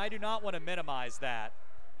 And I do not want to minimize that.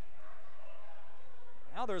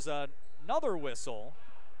 Now there's another whistle.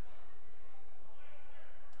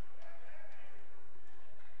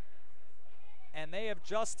 And they have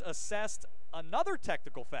just assessed another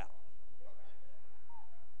technical foul.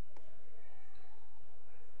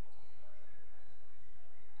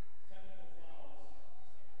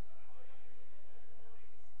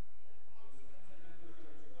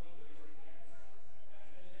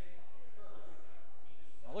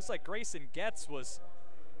 It looks like Grayson Getz was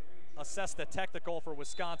assessed a technical for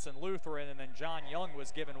Wisconsin Lutheran, and then John Young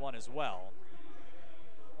was given one as well.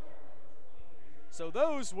 So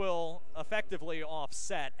those will effectively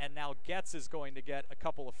offset, and now Getz is going to get a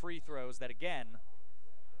couple of free throws that, again,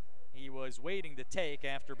 he was waiting to take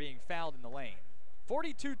after being fouled in the lane.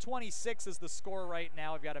 42-26 is the score right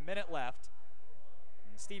now. We've got a minute left.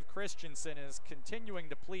 And Steve Christensen is continuing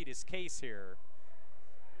to plead his case here.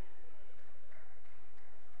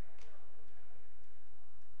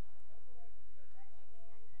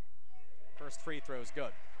 First free throw is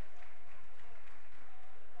good.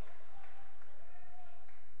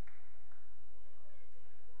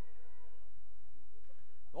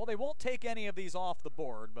 Well, they won't take any of these off the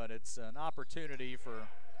board, but it's an opportunity for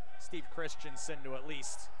Steve Christensen to at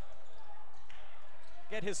least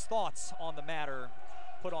get his thoughts on the matter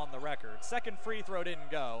put on the record. Second free throw didn't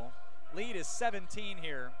go. Lead is 17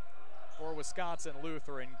 here for Wisconsin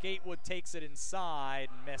Lutheran. Gatewood takes it inside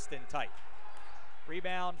and missed in tight.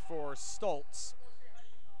 Rebound for Stoltz.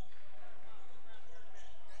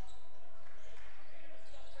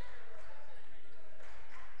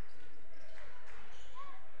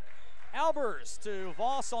 Albers to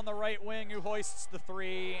Voss on the right wing, who hoists the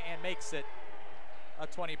three and makes it a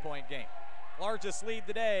 20-point game. Largest lead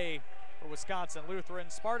today for Wisconsin Lutheran.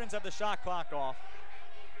 Spartans have the shot clock off.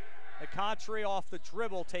 McContry off the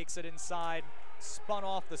dribble takes it inside, spun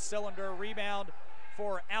off the cylinder. Rebound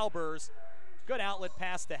for Albers. Good outlet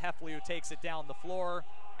pass to Heffley, who takes it down the floor.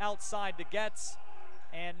 Outside to Getz,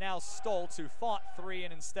 and now Stoltz, who thought three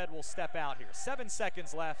and instead will step out here. 7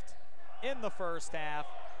 seconds left in the first half.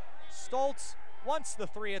 Stoltz wants the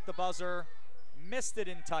three at the buzzer, missed it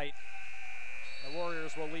in tight. The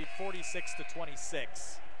Warriors will lead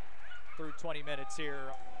 46-26 through 20 minutes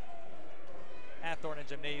here at Thornton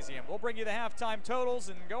Gymnasium. We'll bring you the halftime totals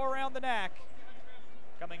and go around the NAC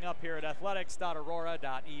coming up here at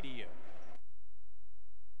athletics.aurora.edu.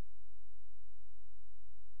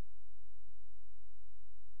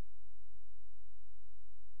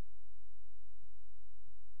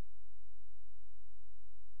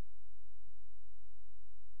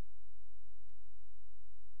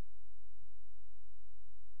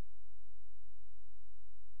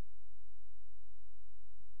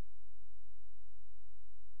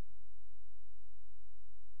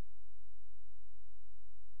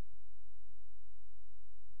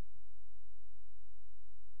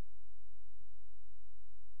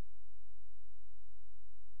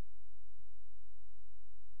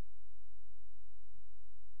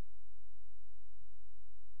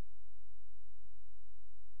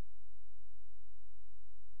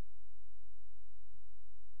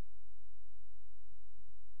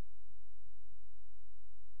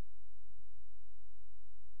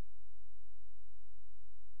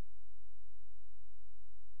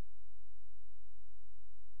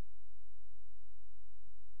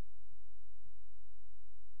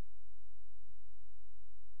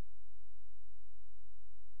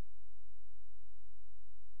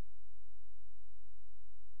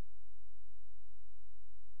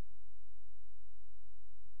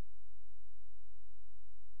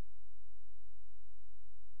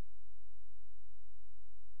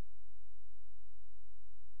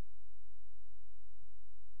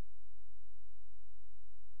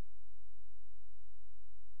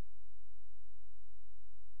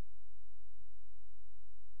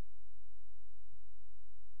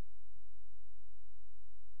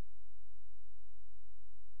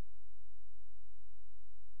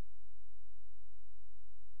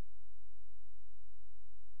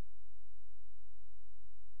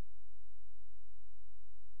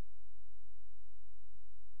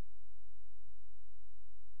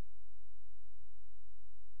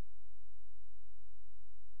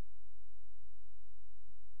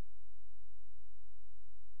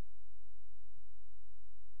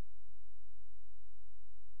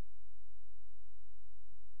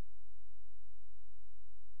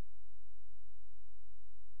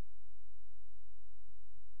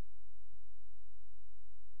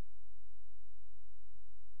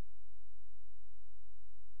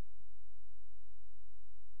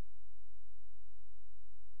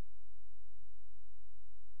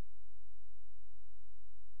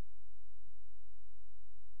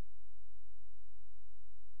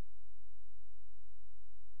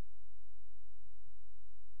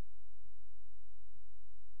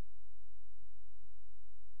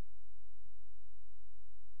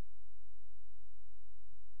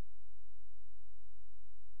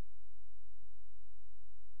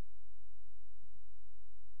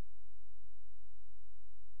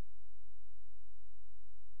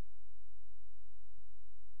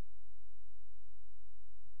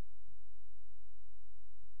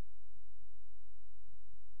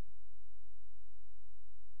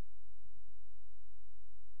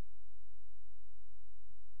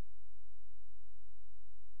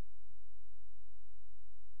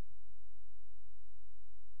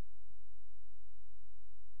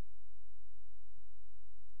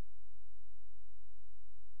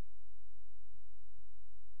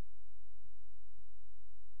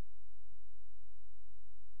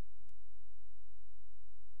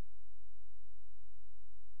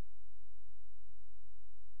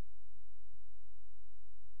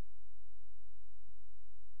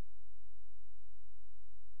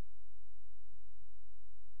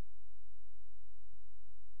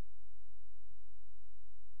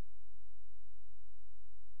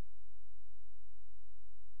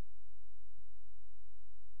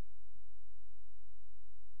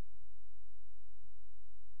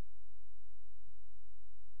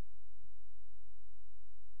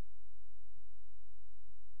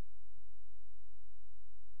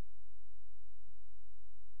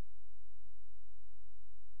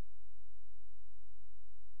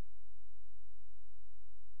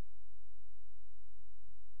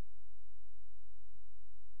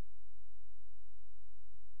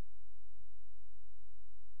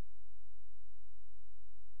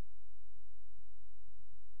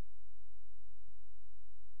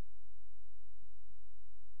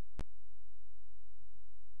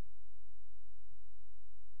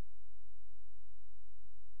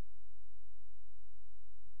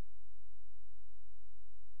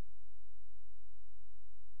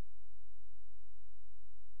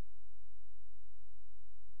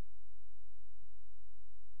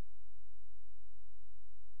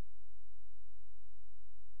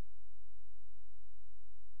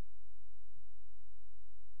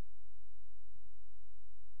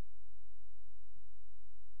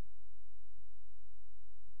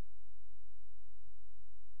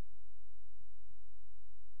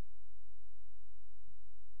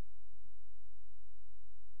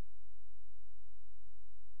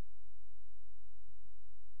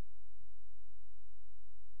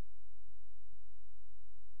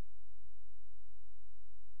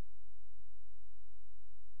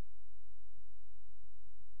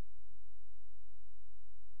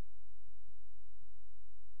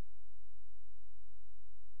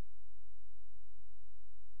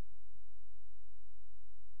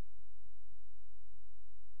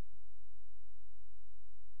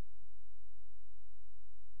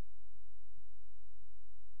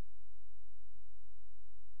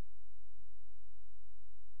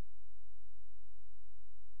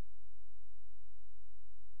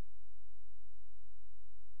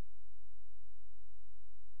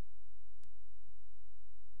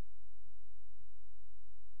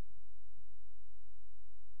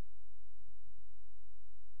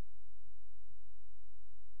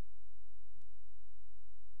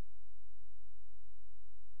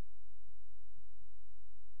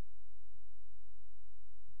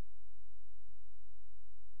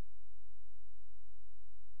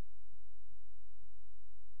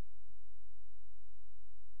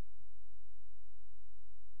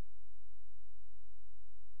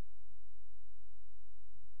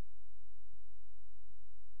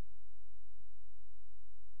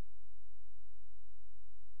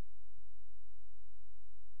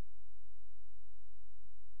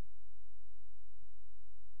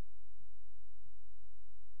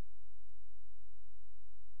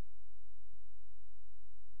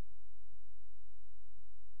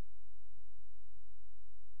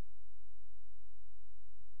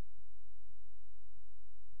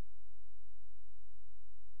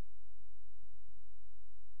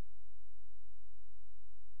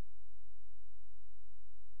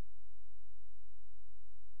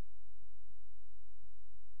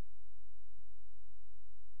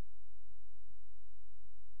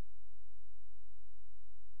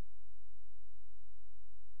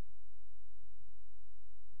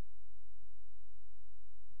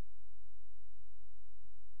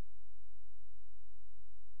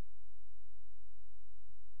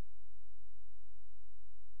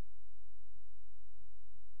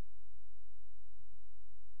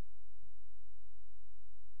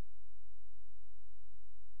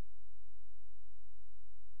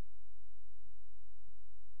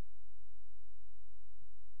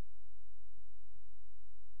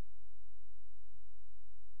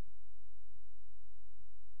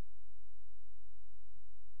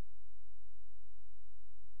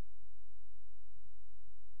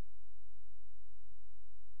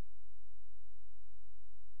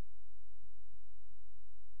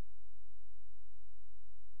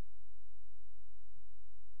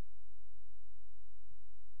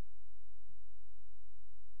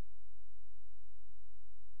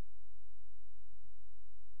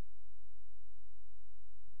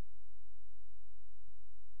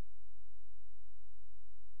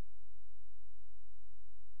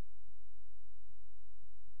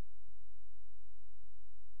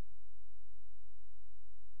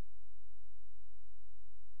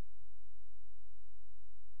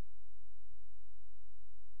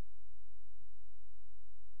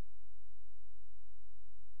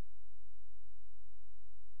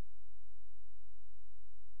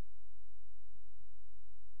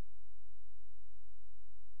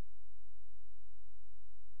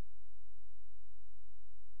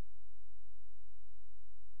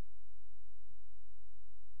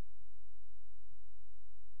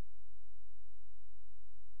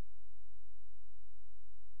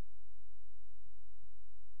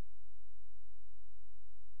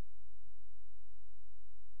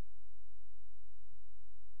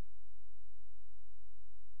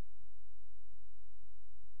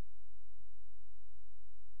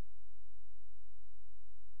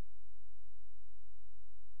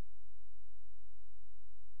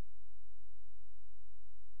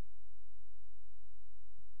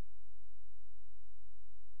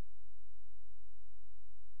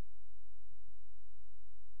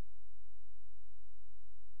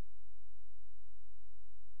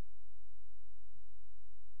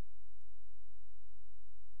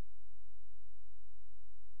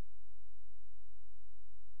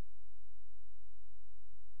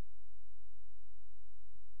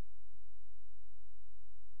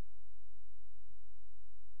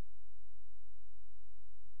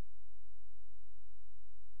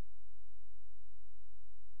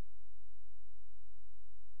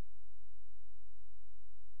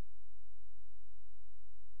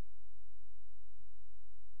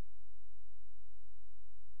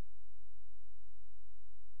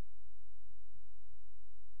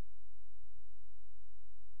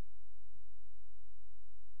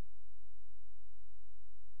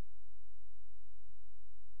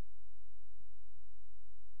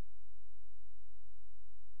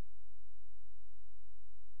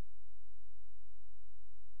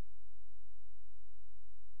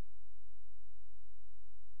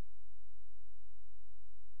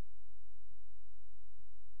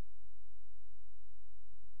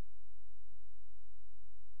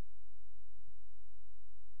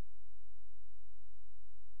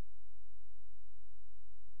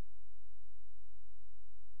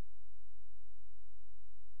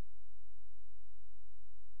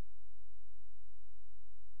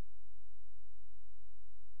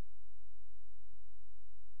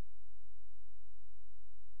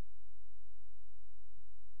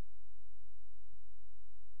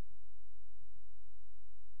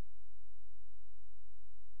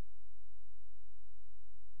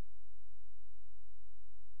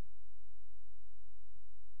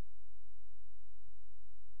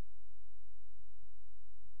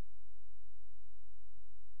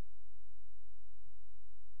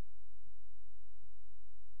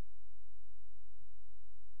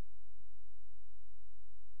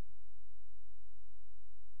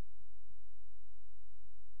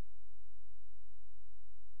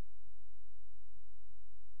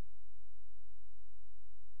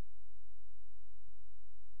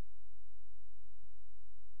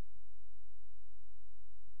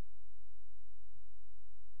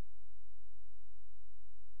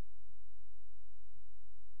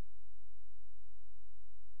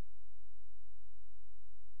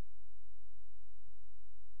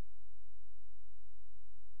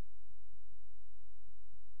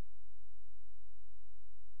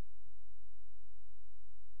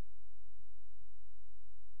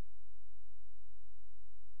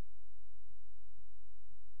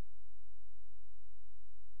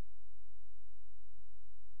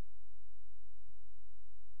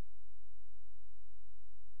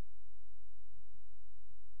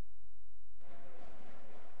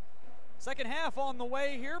 Second half on the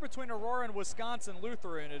way here between Aurora and Wisconsin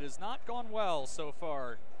Lutheran. It has not gone well so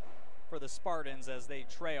far for the Spartans as they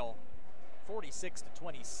trail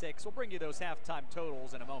 46-26. We'll bring you those halftime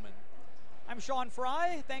totals in a moment. I'm Sean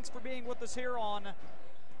Fry. Thanks for being with us here on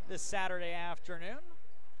this Saturday afternoon.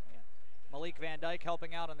 Malik Van Dyke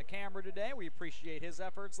helping out on the camera today. We appreciate his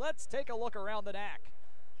efforts. Let's take a look around the NAC,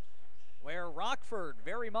 where Rockford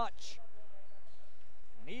very much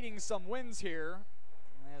needing some wins here,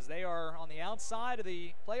 as they are on the outside of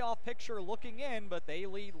the playoff picture looking in, but they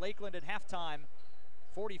lead Lakeland at halftime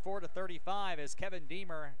 44-35 as Kevin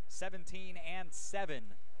Deemer 17-7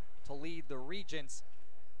 to lead the Regents.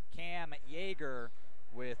 Cam Yeager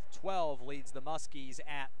with 12 leads the Muskies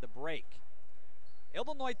at the break.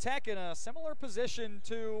 Illinois Tech in a similar position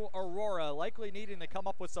to Aurora, likely needing to come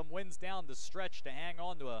up with some wins down the stretch to hang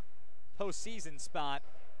on to a postseason spot,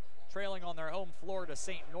 trailing on their home floor to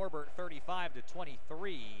St. Norbert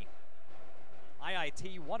 35-23.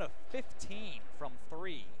 IIT 1 of 15 from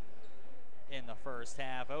 3 in the first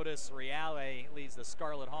half. Otis Reale leads the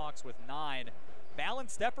Scarlet Hawks with 9.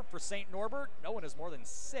 Balanced effort for St. Norbert. No one has more than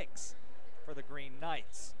 6 for the Green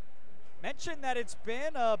Knights. Mentioned that it's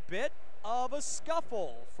been a bit of a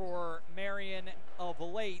scuffle for Marion of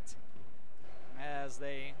late as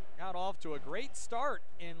they got off to a great start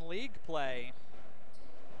in league play,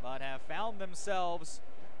 but have found themselves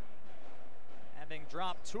having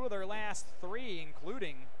dropped 2 of their last 3,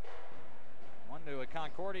 including one to a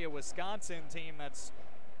Concordia, Wisconsin team that's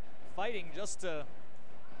fighting just to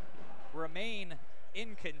remain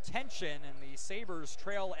in contention, and the Sabres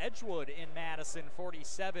trail Edgewood in Madison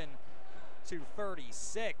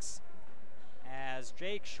 47-36 as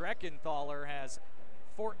Jake Schreckenthaler has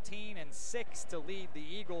 14-6 to lead the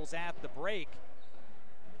Eagles at the break.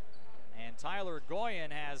 And Tyler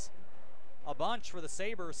Goyen has a bunch for the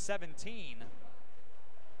Sabres, 17.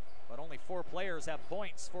 But only 4 players have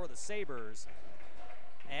points for the Sabres.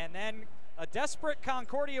 And then a desperate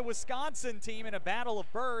Concordia, Wisconsin team in a battle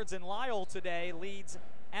of birds, and Lyle today leads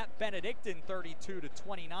at Benedictine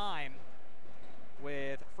 32-29,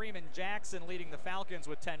 with Freeman Jackson leading the Falcons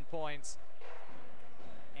with 10 points.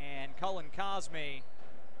 And Cullen Cosme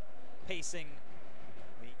pacing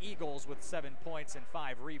the Eagles with 7 points and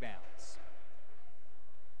 5 rebounds.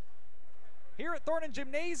 Here at Thornton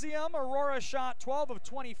Gymnasium, Aurora shot 12 of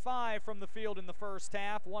 25 from the field in the first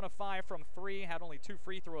half, 1 of 5 from 3, had only 2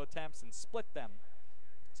 free throw attempts and split them.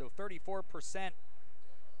 So 34%,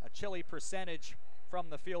 a chilly percentage from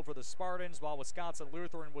the field for the Spartans, while Wisconsin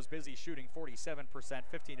Lutheran was busy shooting 47%,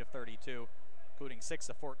 15 of 32. Including 6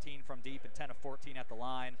 of 14 from deep and 10 of 14 at the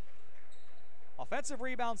line. Offensive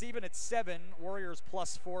rebounds even at 7. Warriors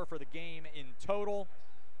 +4 for the game in total.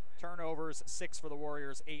 Turnovers 6 for the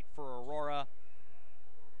Warriors, 8 for Aurora.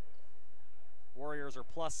 Warriors are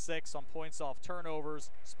 +6 on points off turnovers.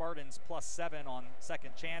 Spartans +7 on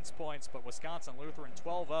second chance points, but Wisconsin Lutheran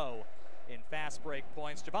 12-0 in fast break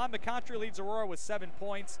points. Javon McContry leads Aurora with 7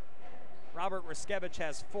 points. Robert Riskevich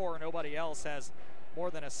has 4. Nobody else has more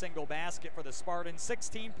than a single basket for the Spartans.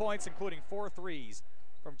 16 points, including 4 threes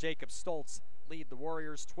from Jacob Stoltz, lead the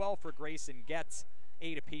Warriors. 12 for Grayson Getz,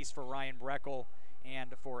 8 apiece for Ryan Breckel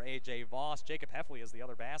and for A.J. Voss. Jacob Heffley is the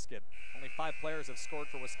other basket. Only 5 players have scored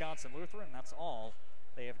for Wisconsin Lutheran. That's all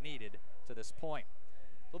they have needed to this point.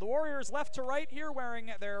 So the Warriors left to right here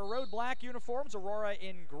wearing their road black uniforms. Aurora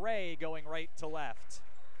in gray going right to left.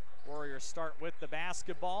 Warriors start with the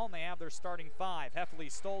basketball, and they have their starting 5.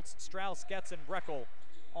 Heffley, Stoltz, Strauss, Getz, and Breckel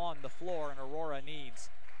on the floor, and Aurora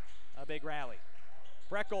needs a big rally.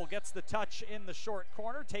 Breckel gets the touch in the short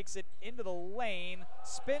corner, takes it into the lane,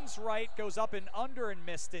 spins right, goes up and under and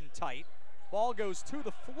missed in tight. Ball goes to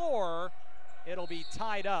the floor. It'll be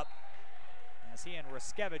tied up as he and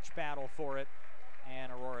Riskevich battle for it,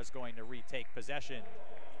 and Aurora's going to retake possession.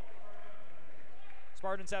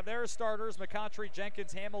 Spartans have their starters, McContry,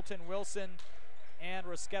 Jenkins, Hamilton, Wilson, and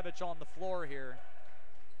Riskevich on the floor here.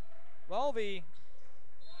 Well, the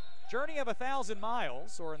journey of 1,000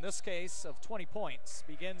 miles, or in this case of 20 points,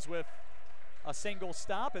 begins with a single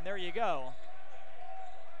stop, and there you go.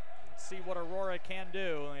 Let's see what Aurora can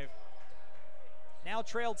do. They've now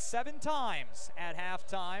trailed 7 times at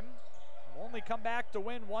halftime. Only come back to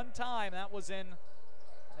win 1 time. That was in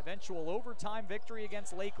eventual overtime victory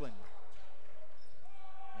against Lakeland.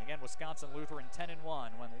 Again, Wisconsin Lutheran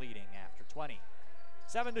 10-1 when leading after 20.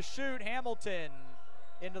 7 to shoot. Hamilton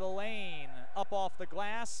into the lane, up off the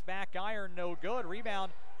glass, back iron, no good.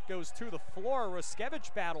 Rebound goes to the floor.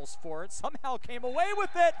 Riskevich battles for it, somehow came away with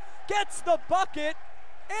it, gets the bucket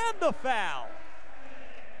and the foul.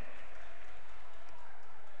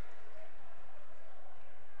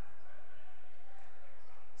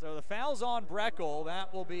 So So the foul's on Breckel.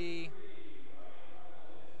 That will be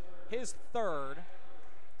his third.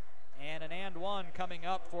 And an and one coming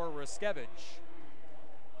up for Ruskevich,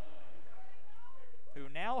 who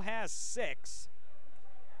now has 6.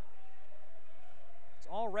 It's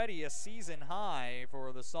already a season high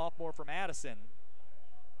for the sophomore from Addison.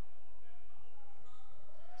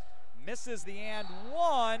 Misses the and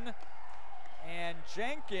one, and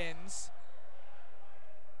Jenkins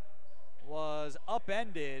was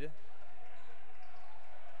upended,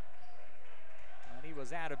 and he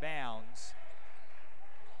was out of bounds.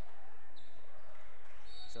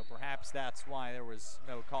 So perhaps that's why there was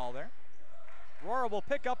no call there. Aurora will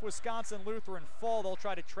pick up Wisconsin Lutheran full. They'll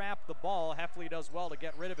try to trap the ball. Heffley does well to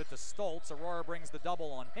get rid of it to Stoltz. Aurora brings the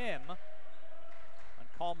double on him and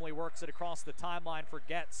calmly works it across the timeline for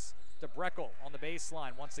Getz to Breckel on the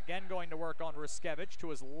baseline. Once again going to work on Ruskevich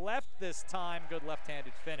to his left this time. Good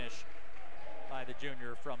left-handed finish by the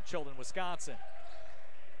junior from Chilton, Wisconsin.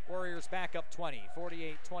 Warriors back up 20,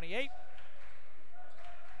 48-28.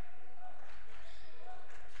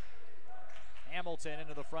 Hamilton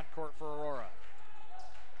into the front court for Aurora.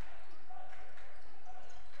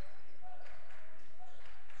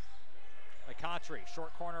 McCautry,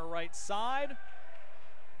 short corner right side.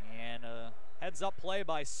 And a heads-up play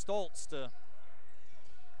by Stoltz to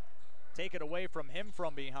take it away from him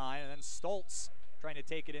from behind. And then Stoltz trying to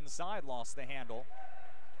take it inside, lost the handle.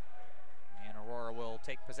 And Aurora will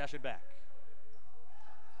take possession back.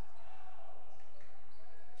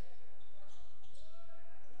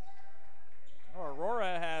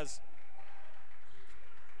 Aurora has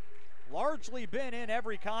largely been in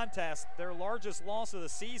every contest. Their largest loss of the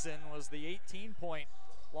season was the 18-point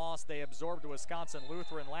loss they absorbed to Wisconsin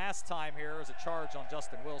Lutheran last time here as a charge on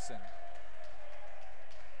Justin Wilson.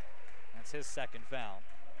 That's his second foul.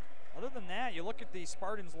 Other than that, you look at the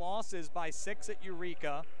Spartans' losses by 6 at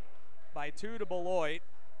Eureka, by 2 to Beloit,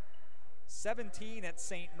 17 at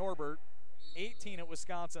St. Norbert, 18 at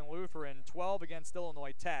Wisconsin Lutheran, 12 against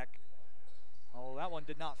Illinois Tech. Oh, that one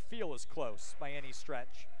did not feel as close by any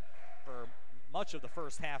stretch for much of the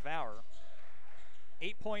first half hour.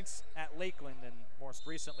 8 points at Lakeland, and most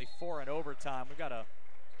recently 4 in overtime. We got a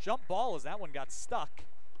jump ball as that one got stuck.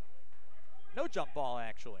 No jump ball,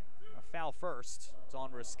 actually. A foul first. It's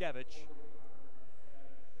on Ruskevich.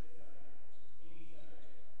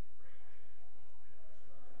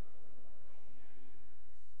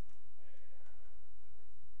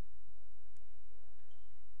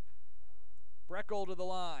 Breckel to the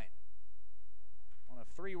line. One of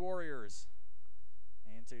 3 Warriors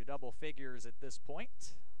into double figures at this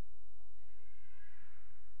point.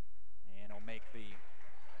 And he'll make the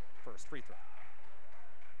first free throw.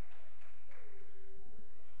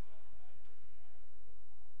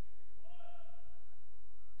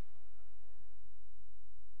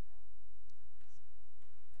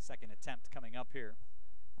 Second attempt coming up here.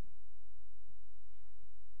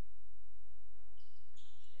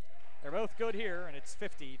 They're both good here, and it's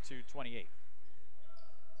 50-28.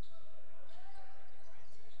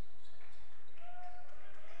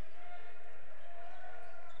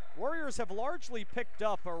 Warriors have largely picked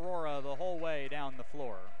up Aurora the whole way down the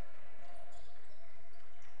floor.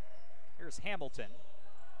 Here's Hamilton.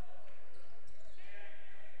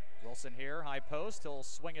 Wilson here, high post. He'll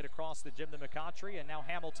swing it across the gym to McCautry, and now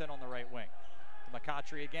Hamilton on the right wing. To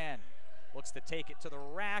McCautry again. Looks to take it to the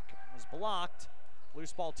rack. Was blocked.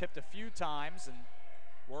 Loose ball tipped a few times, and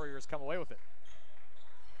Warriors come away with it.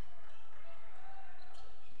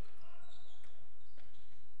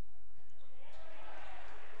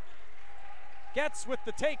 Getz with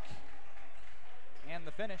the take and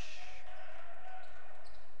the finish.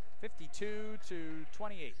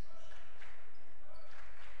 52-28.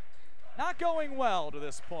 Not going well to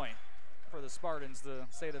this point for the Spartans, to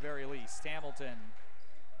say the very least. Hamilton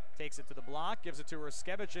takes it to the block, gives it to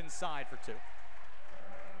Ruskevich inside for 2.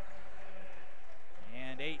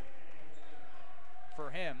 And 8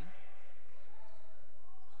 for him.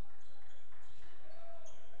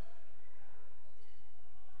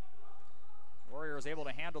 Warriors able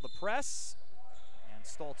to handle the press, and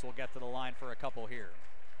Stoltz will get to the line for a couple here.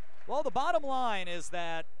 Well, the bottom line is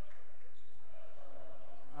that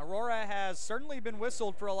Aurora has certainly been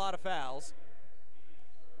whistled for a lot of fouls.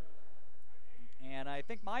 And I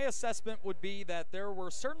think my assessment would be that there were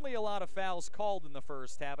certainly a lot of fouls called in the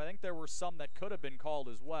first half. I think there were some that could have been called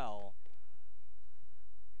as well.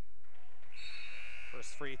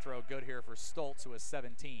 First free throw good here for Stoltz, who has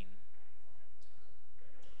 17.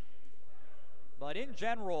 But in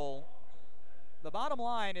general, the bottom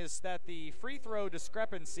line is that the free throw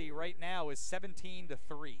discrepancy right now is 17-3.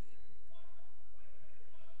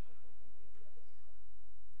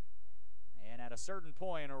 At a certain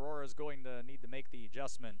point, Aurora is going to need to make the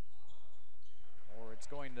adjustment, or it's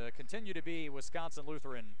going to continue to be Wisconsin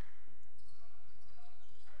Lutheran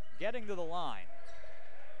getting to the line.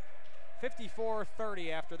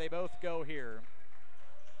 54-30 after they both go here.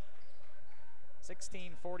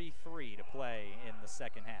 16:43 to play in the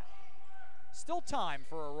second half. Still time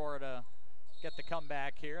for Aurora to get the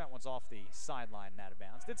comeback here. That one's off the sideline and out of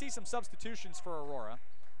bounds. Did see some substitutions for Aurora.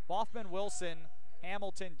 Boffman, Wilson,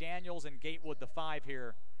 Hamilton, Daniels, and Gatewood, the 5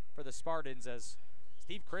 here for the Spartans, as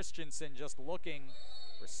Steve Christensen just looking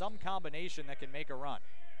for some combination that can make a run.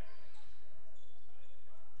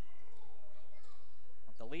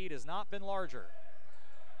 But the lead has not been larger.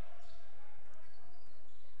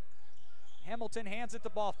 Hamilton hands it to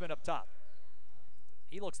Boffman up top.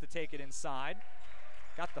 He looks to take it inside.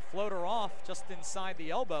 Got the floater off just inside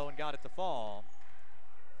the elbow and got it to fall.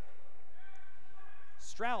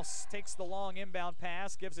 Strauss takes the long inbound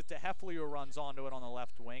pass, gives it to Heffley, who runs onto it on the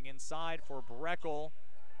left wing. Inside for Breckel.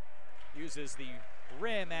 Uses the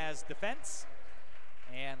rim as defense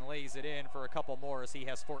and lays it in for a couple more, as he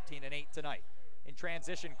has 14 and 8 tonight. In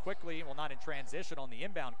transition quickly, well, not in transition, on the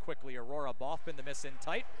inbound quickly, Aurora. Boffman the miss in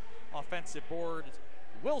tight. Offensive board,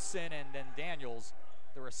 Wilson, and then Daniels,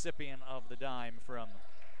 the recipient of the dime from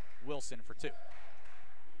Wilson for 2.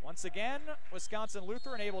 Once again, Wisconsin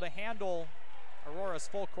Lutheran able to handle Aurora's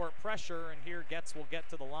full court pressure, and here Getz will get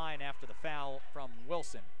to the line after the foul from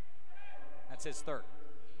Wilson. That's his 3rd.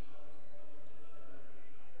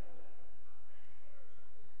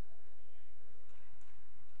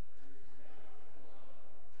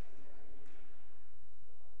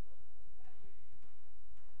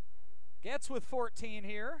 Getz with 14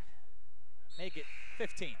 here, make it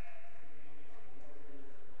 15.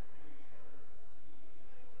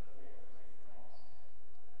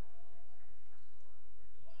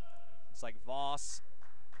 It's like Voss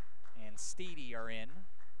and Steedy are in.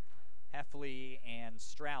 Heffley and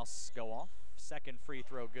Strauss go off. Second free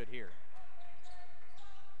throw good here.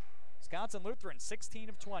 Wisconsin Lutheran 16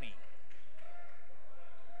 of 20.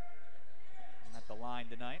 At the line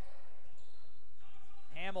tonight.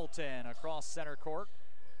 Hamilton across center court,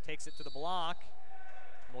 takes it to the block,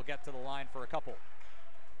 and we'll get to the line for a couple.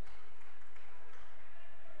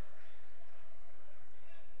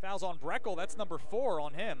 Fouls on Breckel, that's number 4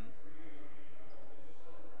 on him.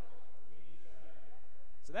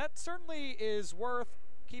 So that certainly is worth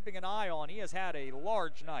keeping an eye on. He has had a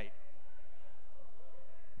large night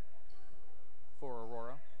for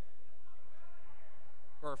Aurora,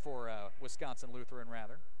 or for Wisconsin Lutheran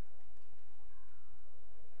rather.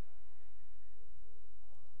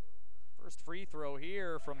 First free throw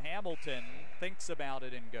here from Hamilton, thinks about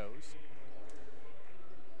it and goes.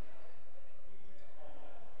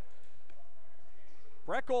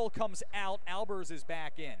 Breckel comes out, Albers is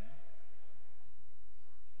back in.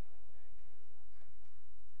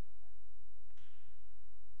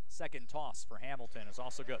 Second toss for Hamilton is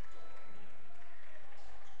also good.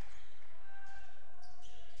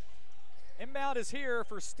 Inbound is here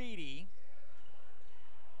for Steedy.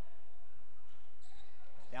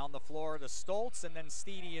 Down the floor to Stoltz, and then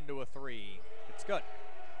Steedy into a 3. It's good.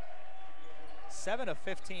 7 of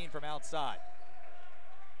 15 from outside.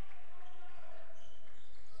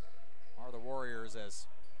 Are the Warriors, as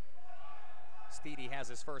Steedy has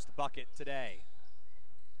his first bucket today.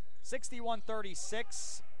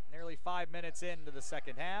 61-36, nearly 5 minutes into the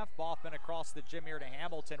second half. Boffman across the gym here to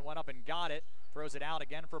Hamilton, went up and got it. Throws it out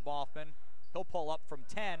again for Boffman. He'll pull up from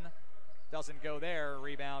 10. Doesn't go there.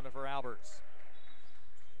 Rebound for Albers.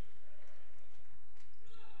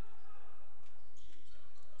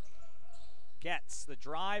 Gets the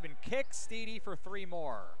drive and kicks. Steedy for 3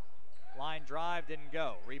 more. Line drive didn't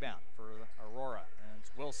go. Rebound for Aurora, and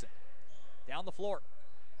it's Wilson. Down the floor.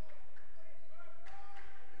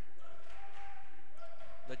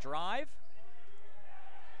 The drive.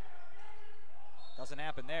 Doesn't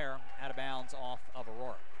happen there. Out of bounds off of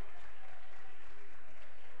Aurora.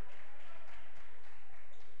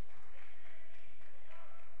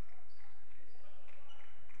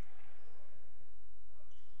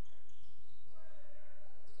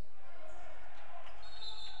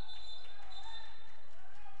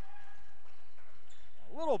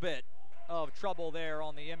 Little bit of trouble there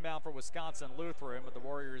on the inbound for Wisconsin Lutheran, but the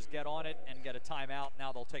Warriors get on it and get a timeout.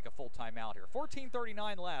 Now they'll take a full timeout here.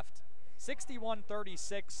 14:39 left,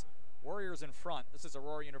 61-36, Warriors in front. This is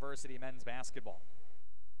Aurora University men's basketball.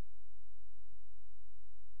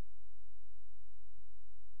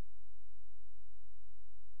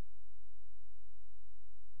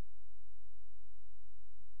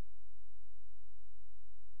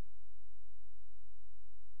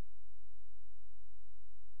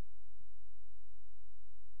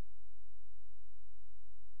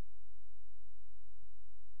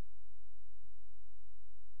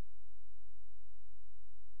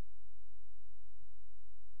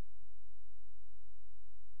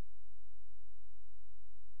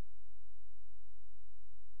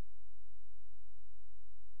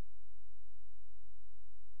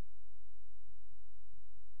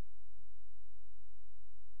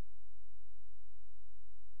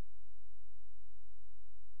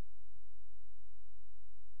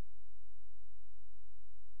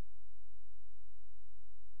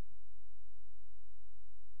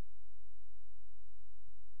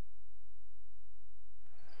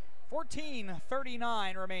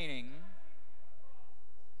 14:39 remaining.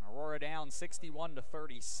 Aurora down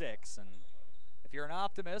 61-36, and if you're an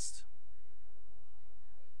optimist,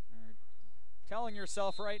 you're telling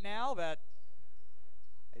yourself right now that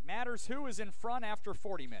it matters who is in front after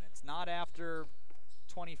 40 minutes, not after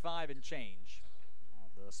 25 and change.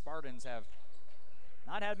 The Spartans have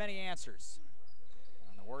not had many answers,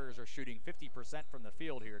 and the Warriors are shooting 50% from the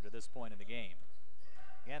field here to this point in the game.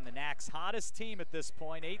 Again, the NAC's hottest team at this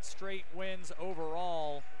point, 8 straight wins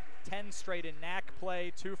overall, 10 straight in NAC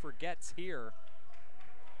play, 2 for Getz here.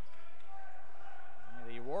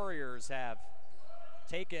 The Warriors have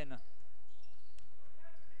taken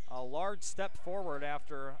a large step forward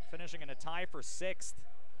after finishing in a tie for 6th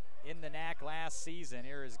in the NAC last season.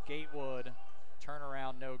 Here is Gatewood,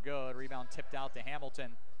 turnaround no good, rebound tipped out to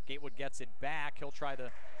Hamilton. Gatewood gets it back, he'll try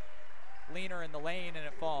the leaner in the lane and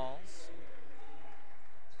it falls.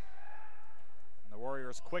 The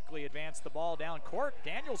Warriors quickly advance the ball down court.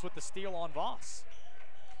 Daniels with the steal on Voss.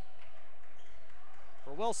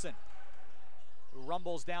 For Wilson, who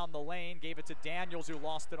rumbles down the lane, gave it to Daniels, who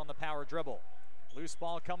lost it on the power dribble. Loose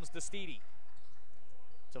ball comes to Steedy.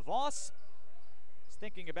 To Voss, he's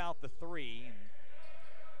thinking about the 3, and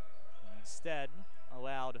instead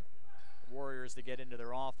allowed the Warriors to get into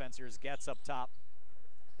their offense. Here's Getz up top.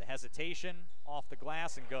 The hesitation, off the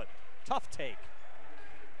glass, and good. Tough take.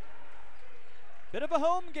 Bit of a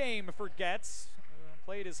home game for Getz.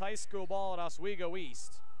 Played his high school ball at Oswego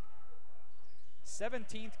East.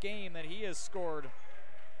 17th game that he has scored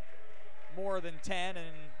more than 10,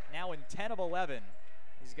 and now in 10 of 11,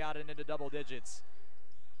 he's got it into double digits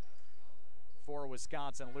for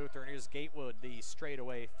Wisconsin Lutheran. Here's Gatewood, the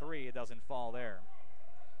straightaway 3. It doesn't fall there.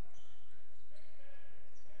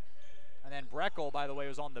 And then Breckel, by the way,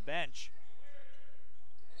 was on the bench.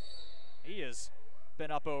 He is been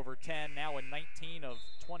up over 10, now in 19 of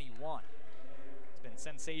 21. It's been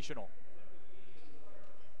sensational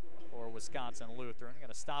for Wisconsin Lutheran.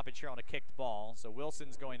 Going to stop it here on a kicked ball, so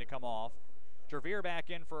Wilson's going to come off. Jervier back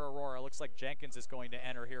in for Aurora. Looks like Jenkins is going to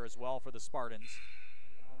enter here as well for the Spartans.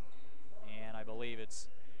 And I believe it's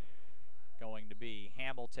going to be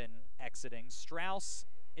Hamilton exiting. Strauss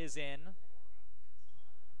is in.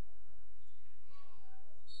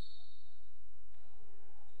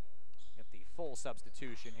 Full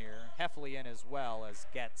substitution here. Heffley in as well as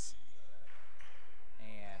Getz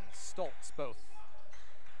and Stoltz both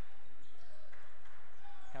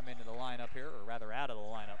come into the lineup here, or rather out of the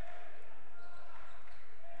lineup.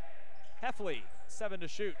 Heffley, 7 to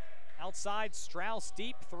shoot. Outside, Strauss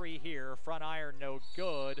deep 3 here. Front iron no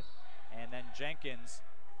good. And then Jenkins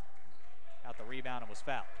got the rebound and was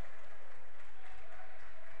fouled.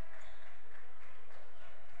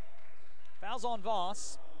 Fouls on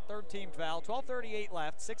Voss. 3rd team foul, 12:38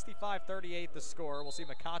 left, 65-38 the score. We'll see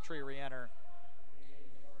McCautry re-enter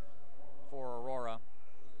for Aurora.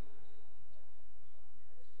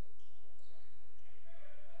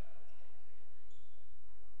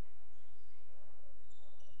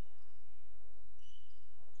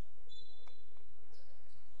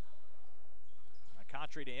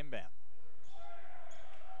 McCautry to inbound.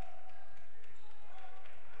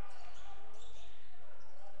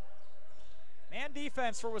 Man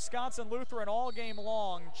defense for Wisconsin Lutheran all game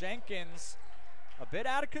long. Jenkins a bit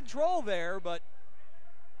out of control there, but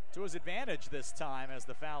to his advantage this time as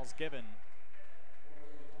the foul's given.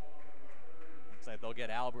 Looks like they'll get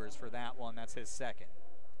Albers for that one. That's his 2nd.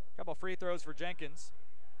 Couple free throws for Jenkins.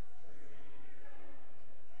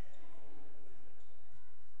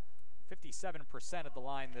 57% at the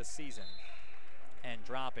line this season and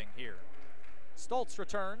dropping here. Stoltz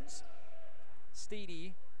returns.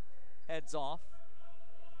 Steedy heads off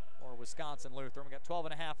for Wisconsin Lutheran. We got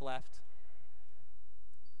 12.5 left.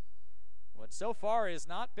 What so far has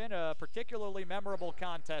not been a particularly memorable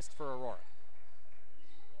contest for Aurora.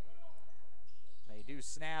 They do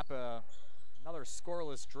snap another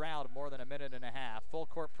scoreless drought of more than a minute and a half. Full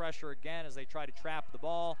court pressure again as they try to trap the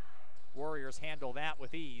ball. Warriors handle that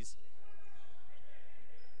with ease.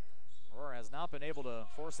 Aurora has not been able to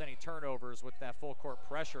force any turnovers with that full court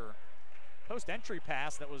pressure. Post entry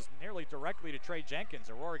pass that was nearly directly to Trey Jenkins.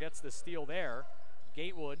 Aurora gets the steal there.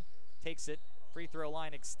 Gatewood takes it. Free throw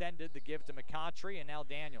line extended. The give to McCautry, and now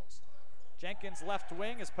Daniels. Jenkins left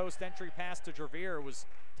wing. His post entry pass to Jervier was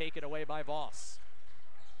taken away by Voss.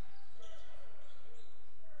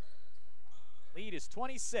 Lead is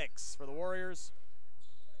 26 for the Warriors.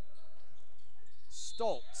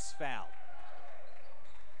 Stoltz foul.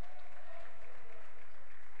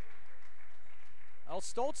 Well,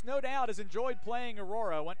 Stoltz, no doubt, has enjoyed playing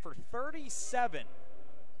Aurora. Went for 37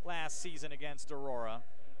 last season against Aurora.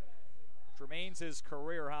 remains his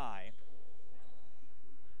career high.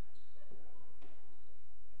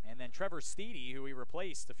 And then Trevor Steedy, who he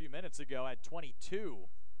replaced a few minutes ago, had 22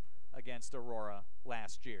 against Aurora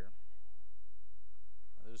last year.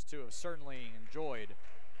 Those two have certainly enjoyed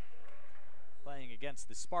playing against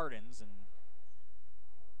the Spartans, and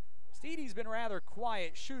Steedy's been rather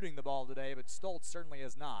quiet shooting the ball today, but Stoltz certainly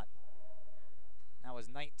has not. Now is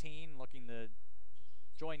 19, looking to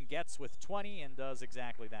join Getz with 20, and does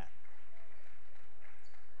exactly that.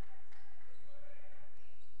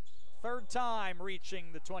 Third time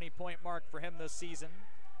reaching the 20-point mark for him this season.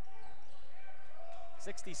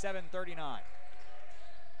 67-39.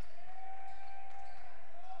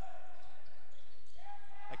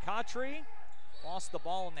 McCautry lost the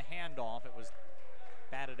ball in the handoff. It was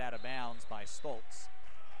batted out of bounds by Stoltz.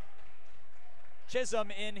 Chisholm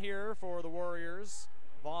in here for the Warriors.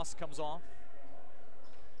 Voss comes off.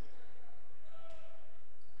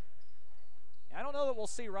 I don't know that we'll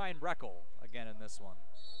see Ryan Breckel again in this one.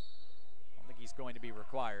 I don't think he's going to be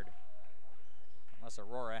required, unless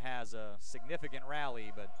Aurora has a significant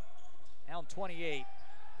rally, but down 28 at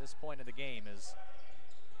this point of the game is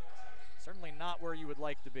certainly not where you would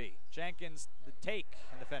like to be. Jenkins, the take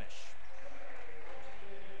and the finish.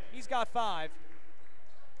 He's got 5.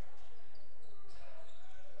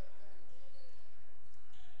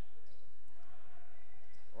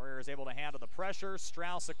 Warriors able to handle the pressure.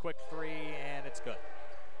 Strauss a quick 3, and it's good.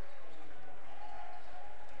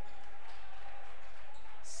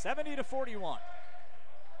 70-41.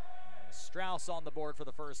 Strauss on the board for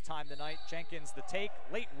the first time tonight. Jenkins the take,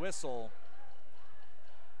 late whistle.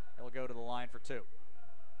 He'll go to the line for 2.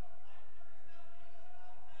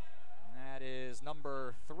 And that is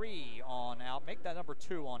number 3 on Al. Make that number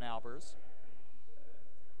 2 on Albers.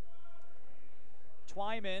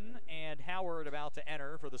 Twyman and Howard about to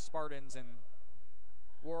enter for the Spartans and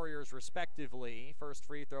Warriors respectively. First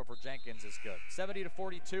free throw for Jenkins is good.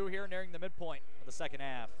 70-42 here, nearing the midpoint of the second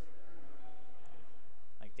half.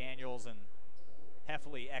 Like Daniels and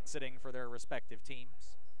Heffley exiting for their respective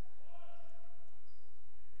teams.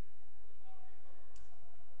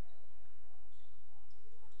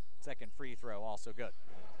 Second free throw also good.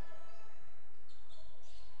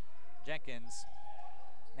 Jenkins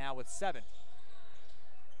now with 7.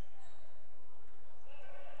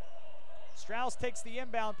 Strauss takes the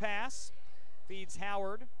inbound pass, feeds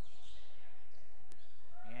Howard,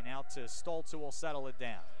 and out to Stoltz, who will settle it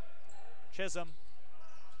down. Chisholm,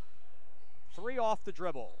 3 off the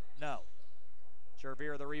dribble, no.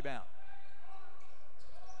 Chervier the rebound.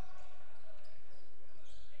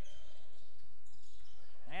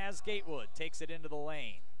 As Gatewood takes it into the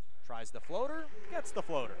lane, tries the floater, gets the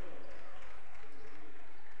floater.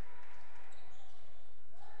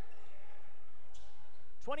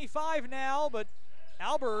 .25 now, but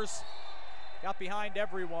Albers got behind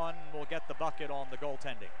everyone and will get the bucket on the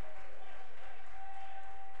goaltending.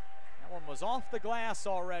 That one was off the glass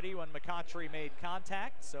already when McCautry made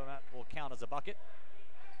contact, so that will count as a bucket.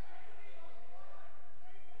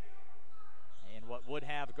 And what would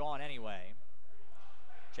have gone anyway.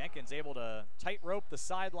 Jenkins able to tightrope the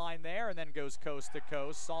sideline there and then goes coast to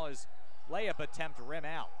coast. Saw his layup attempt rim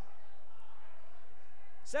out.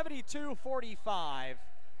 72-45.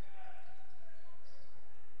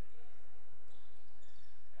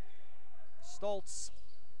 Stoltz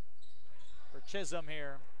for Chisholm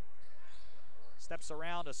here. Steps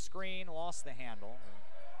around a screen, lost the handle.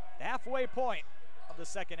 The halfway point of the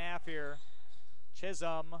second half here.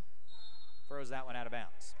 Chisholm throws that one out of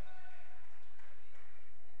bounds.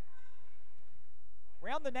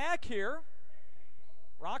 Around the NAC here,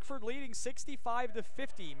 Rockford leading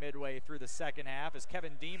 65-50 midway through the second half as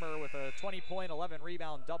Kevin Deemer with a 20-point,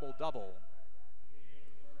 11-rebound double-double.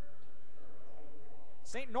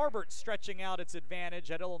 St. Norbert stretching out its advantage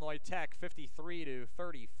at Illinois Tech,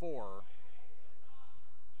 53-34.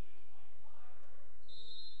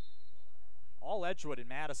 All Edgewood in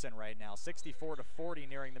Madison right now, 64-40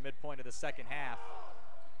 nearing the midpoint of the second half.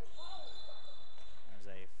 There's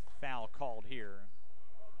a foul called here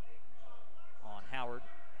on Howard.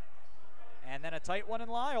 And then a tight one in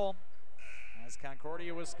Lisle as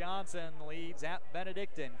Concordia, Wisconsin leads at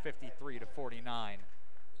Benedictine 53-49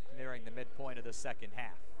 nearing the midpoint of the second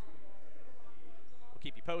half. We'll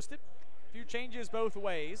keep you posted. A few changes both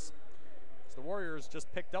ways as the Warriors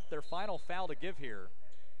just picked up their final foul to give here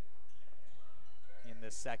in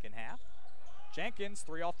this second half. Jenkins,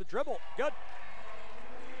 3 off the dribble, good.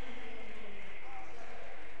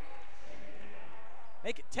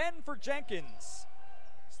 Make it 10 for Jenkins.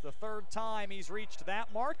 It's the 3rd time he's reached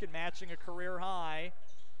that mark and matching a career high.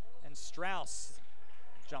 And Strauss,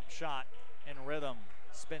 jump shot in rhythm,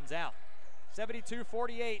 spins out.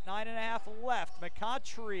 72-48, 9.5 left.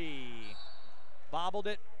 McCottry bobbled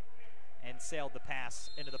it and sailed the pass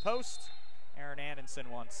into the post. Aaron Anderson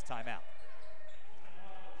wants timeout.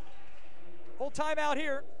 Full timeout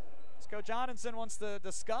here. Coach Johnson wants to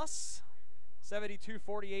discuss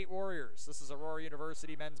 72-48 Warriors. This is Aurora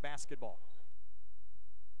University men's basketball.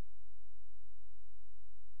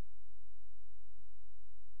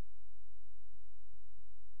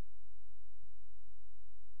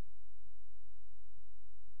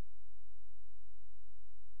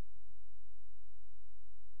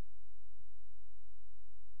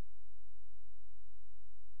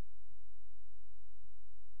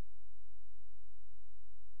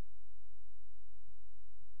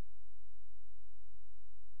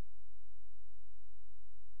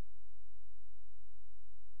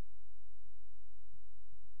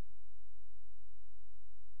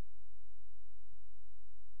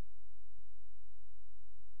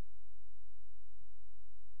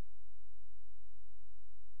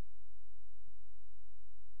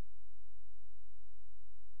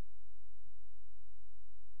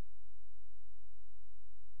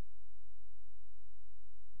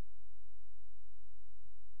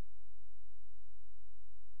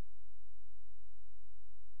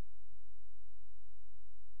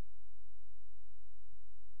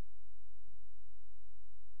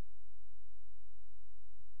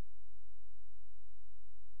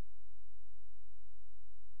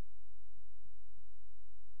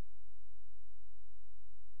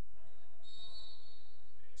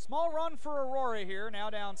 Small run for Aurora here, now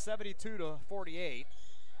down 72-48.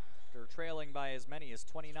 They're trailing by as many as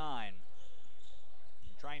 29.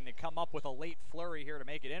 Trying to come up with a late flurry here to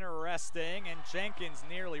make it interesting, and Jenkins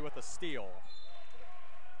nearly with a steal.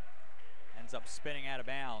 Ends up spinning out of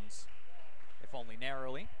bounds, if only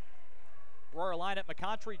narrowly. Aurora lineup: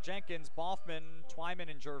 McContry, Jenkins, Boffman,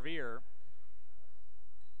 Twyman, and Jervier.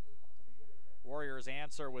 Warriors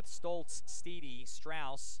answer with Stoltz, Steedy,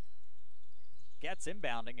 Strauss. Gets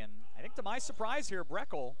inbounding, and I think to my surprise here,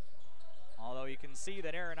 Breckel, although you can see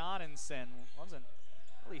that Aaron Onenson wasn't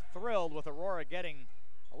really thrilled with Aurora getting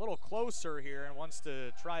a little closer here and wants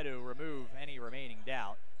to try to remove any remaining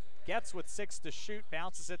doubt. Gets with 6 to shoot,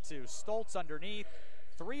 bounces it to Stoltz underneath,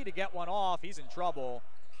 3 to get one off. He's in trouble.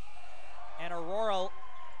 And Aurora,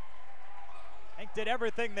 I think, did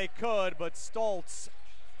everything they could, but Stoltz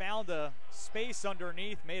found a space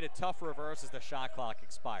underneath, made a tough reverse as the shot clock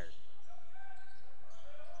expired.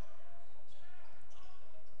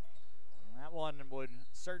 That one would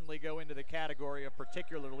certainly go into the category of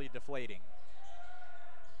particularly deflating.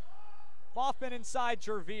 Boffman inside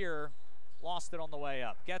Jervier, lost it on the way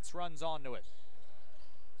up. Getz runs onto it.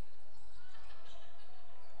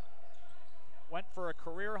 Went for a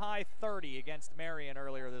career-high 30 against Marion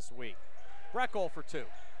earlier this week. Breckel for 2.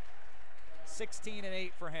 16 and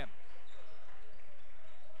 8 for him.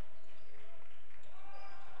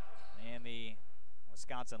 And the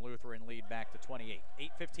Wisconsin Lutheran lead back to 28.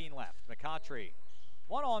 8:15 left. McCottry,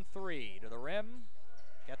 1-on-3 to the rim.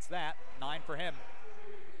 Gets that. 9 for him.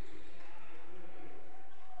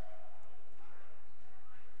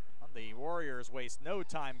 The Warriors waste no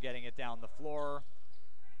time getting it down the floor.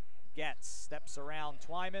 Getz steps around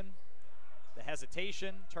Twyman. The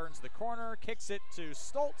hesitation, turns the corner, kicks it to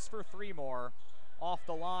Stoltz for 3 more. Off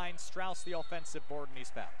the line, Strauss the offensive board, and he's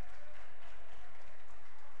fouled.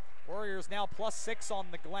 Warriors now +6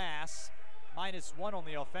 on the glass, -1 on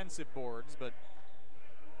the offensive boards, but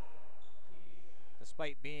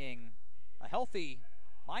despite being a healthy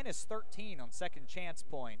 -13 on second chance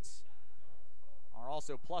points, are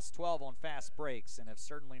also +12 on fast breaks and have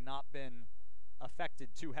certainly not been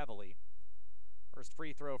affected too heavily. First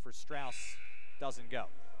free throw for Strauss doesn't go.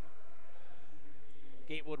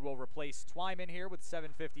 Gatewood will replace Twyman here with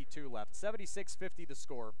 7:52 left. 76-50 the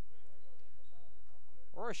score.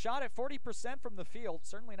 Or a shot at 40% from the field.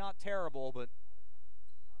 Certainly not terrible, but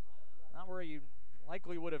not where you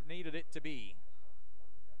likely would have needed it to be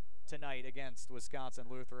tonight against Wisconsin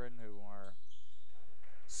Lutheran, who are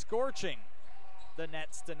scorching the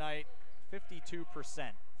nets tonight.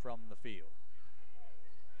 52% from the field.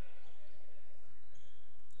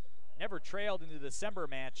 Never trailed in the December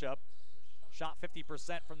matchup. Shot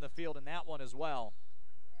 50% from the field in that one as well.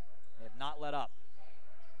 They have not let up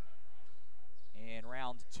in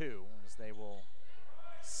round 2, as they will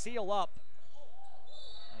seal up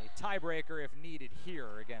a tiebreaker if needed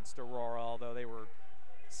here against Aurora, although they were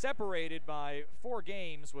separated by 4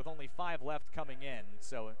 games with only 5 left coming in.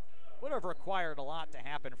 So it would have required a lot to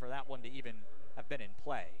happen for that one to even have been in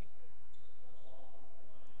play.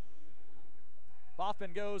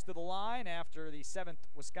 Boffman goes to the line after the 7th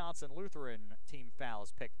Wisconsin Lutheran team foul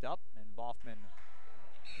is picked up, and Boffman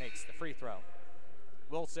makes the free throw.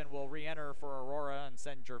 Wilson will re-enter for Aurora and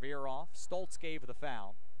send Jervier off. Stoltz gave the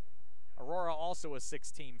foul. Aurora also has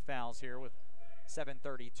 6 team fouls here with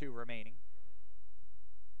 7:32 remaining.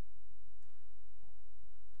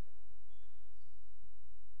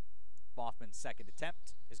 Boffman's second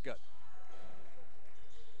attempt is good.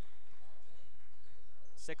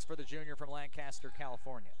 6 for the junior from Lancaster,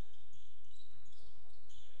 California.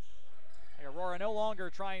 Aurora no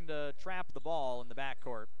longer trying to trap the ball in the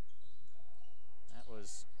backcourt. That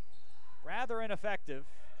was rather ineffective,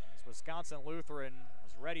 as Wisconsin Lutheran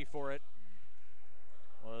was ready for it,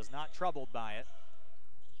 was not troubled by it.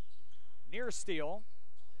 Near steal,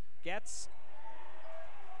 gets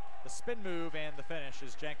the spin move and the finish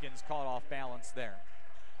as Jenkins caught off balance there.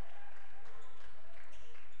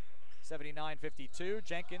 79-52,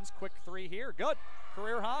 Jenkins, quick 3 here, good,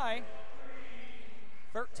 career high,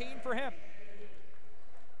 13 for him.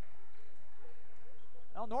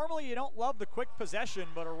 Well, normally you don't love the quick possession,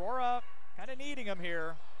 but Aurora kind of needing him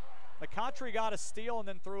here. McContry got a steal and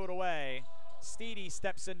then threw it away. Steedy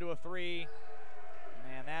steps into a 3,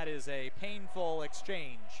 and that is a painful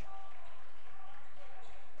exchange.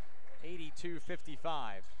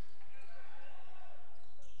 82-55.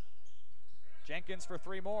 Jenkins for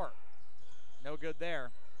 3 more. No good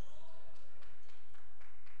there.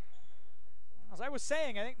 As I was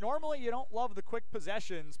saying, I think normally you don't love the quick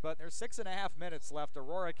possessions, but there's 6.5 minutes left.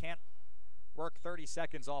 Aurora can't work 30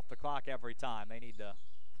 seconds off the clock every time. They need to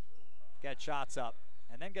get shots up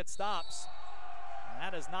and then get stops. And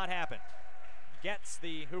that has not happened. Gets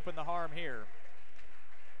the hoop and the harm here.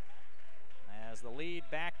 As the lead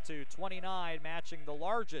back to 29, matching the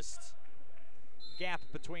largest gap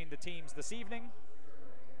between the teams this evening.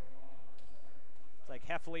 It's like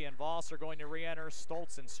Heffley and Voss are going to re-enter.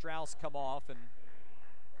 Stoltz and Strauss come off, and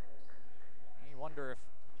you wonder if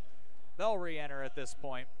they'll re-enter at this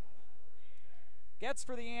point. Gets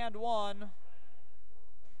for the and one.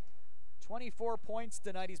 24 points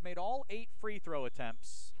tonight. He's made all 8 free throw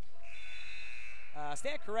attempts.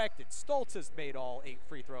 Stand corrected. Stoltz has made all 8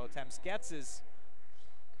 free throw attempts. Getz is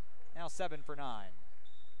now 7 for 9.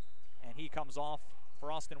 And he comes off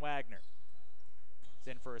for Austin Wagner.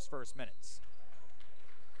 He's in for his first minutes.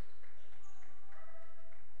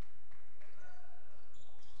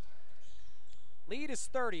 Lead is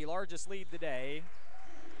 30, largest lead today,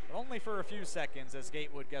 but only for a few seconds as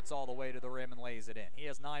Gatewood gets all the way to the rim and lays it in. He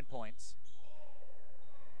has 9 points.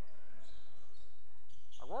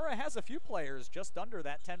 Aurora has a few players just under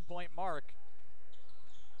that 10-point mark.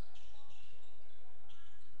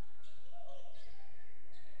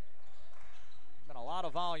 Been a lot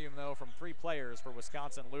of volume, though, from 3 players for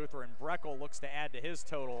Wisconsin Lutheran. Breckel looks to add to his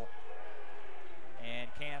total and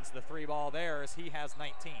cans the 3 ball there as he has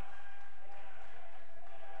 19.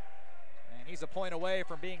 And he's a point away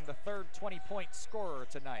from being the 3rd 20-point scorer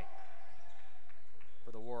tonight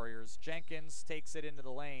for the Warriors. Jenkins takes it into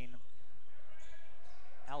the lane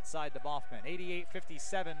outside the Boffman.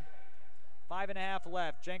 88-57, 5.5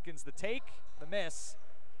 left. Jenkins the take, the miss,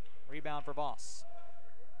 rebound for Voss.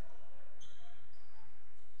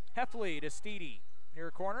 Heffley to Steedy, near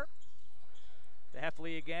corner. To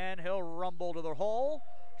Heffley again, he'll rumble to the hole.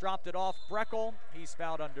 Dropped it off Breckel, he's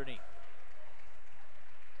fouled underneath.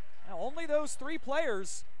 Now only those 3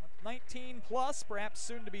 players, 19 plus, perhaps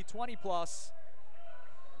soon to be 20 plus.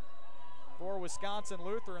 For Wisconsin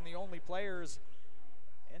Lutheran, the only players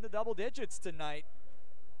in the double digits tonight.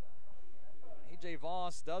 A.J.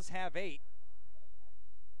 Voss does have 8.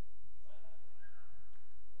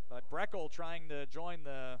 But Breckel trying to join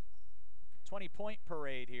the 20-point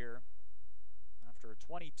parade here after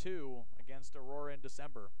 22 against Aurora in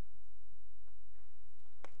December.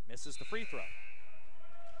 Misses the free throw.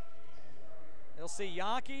 You'll see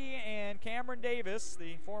Yonke and Cameron Davis,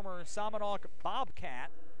 the former Salmonaught Bobcat.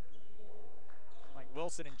 Mike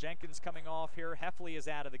Wilson and Jenkins coming off here. Heffley is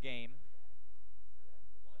out of the game,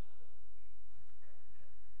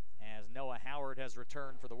 as Noah Howard has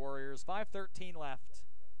returned for the Warriors. 5:13 left.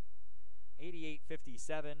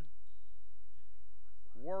 88-57.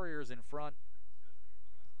 Warriors in front.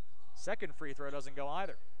 Second free throw doesn't go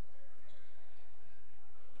either.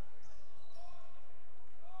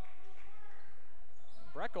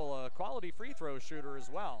 Breckel, a quality free throw shooter as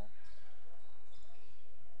well.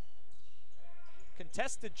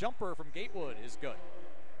 Contested jumper from Gatewood is good.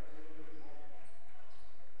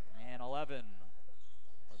 And 11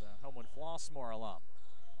 for the Homewood Flossmoor alum.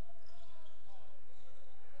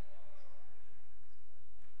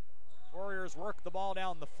 Warriors worked the ball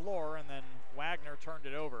down the floor, and then Wagner turned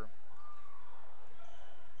it over.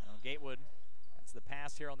 Gatewood, that's the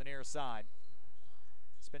pass here on the near side.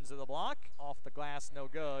 Spins to the block, off the glass, no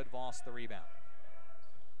good. Voss the rebound.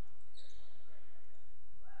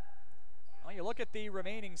 Well, you look at the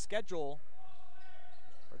remaining schedule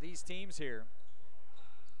for these teams here.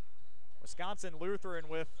 Wisconsin Lutheran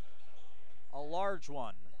with a large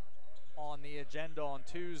one on the agenda on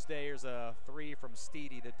Tuesday. There's a 3 from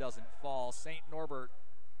Steedy that doesn't fall. St. Norbert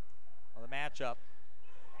on the matchup.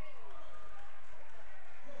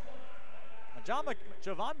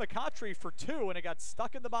 Javon McCautry for 2, and it got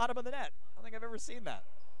stuck in the bottom of the net. I don't think I've ever seen that.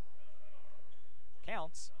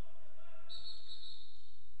 Counts.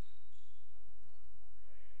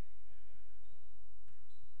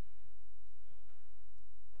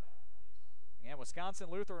 And Wisconsin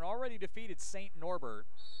Lutheran already defeated St. Norbert.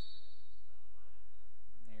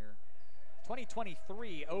 Their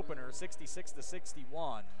 2023 opener,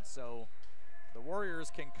 66-61. So the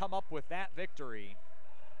Warriors can come up with that victory.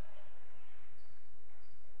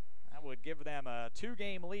 That would give them a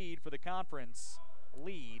 2-game lead for the conference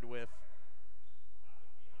lead with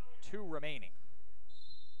 2 remaining.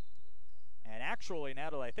 And actually, now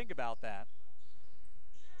that I think about that,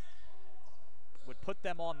 would put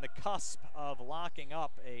them on the cusp of locking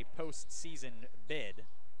up a postseason bid,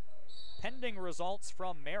 pending results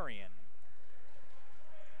from Marion.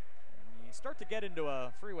 When you start to get into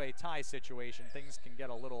a three-way tie situation, things can get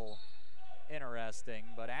a little interesting,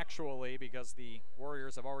 but actually, because the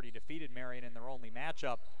Warriors have already defeated Marion in their only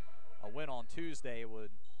matchup, a win on Tuesday would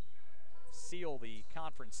seal the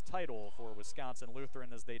conference title for Wisconsin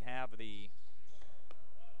Lutheran, as they'd have the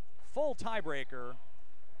full tiebreaker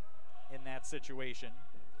in that situation.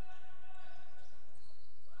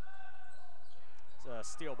 It's a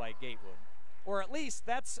steal by Gatewood. Or at least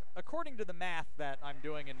that's according to the math that I'm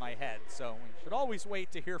doing in my head, so we should always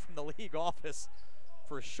wait to hear from the league office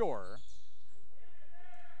for sure.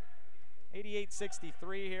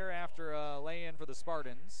 88-63 here after a lay-in for the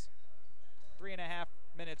Spartans. 3.5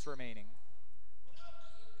 minutes remaining.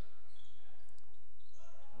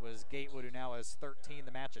 It was Gatewood who now has 13,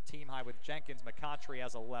 the match a team high with Jenkins. McCautry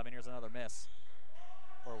has 11. Here's another miss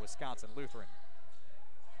for Wisconsin Lutheran.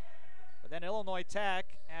 But then Illinois Tech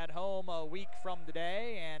at home a week from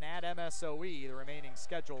today, and at MSOE, the remaining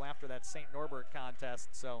schedule after that St. Norbert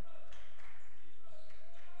contest. So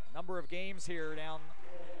a number of games here down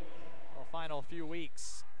the final few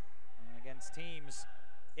weeks against teams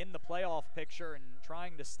in the playoff picture and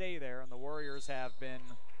trying to stay there, and the Warriors have been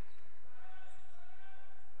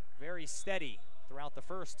very steady throughout the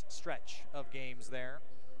first stretch of games there.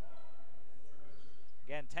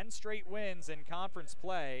 Again, 10 straight wins in conference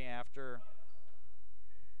play after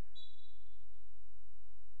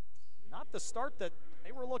not the start that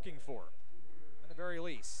they were looking for, at the very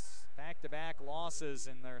least. Back-to-back losses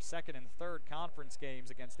in their second and third conference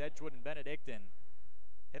games against Edgewood and Benedictine.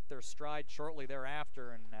 Hit their stride shortly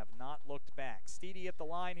thereafter and have not looked back. Steedy at the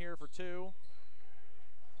line here for 2.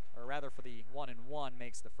 Or rather for the 1-and-1,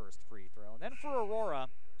 makes the first free throw. And then for Aurora,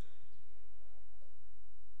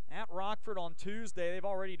 at Rockford on Tuesday, they've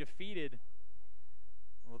already defeated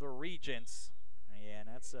the Regents. And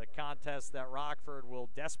that's a contest that Rockford will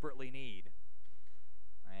desperately need.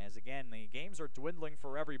 As again, the games are dwindling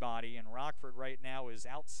for everybody, and Rockford right now is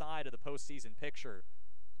outside of the postseason picture.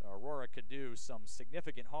 So Aurora could do some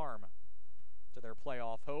significant harm to their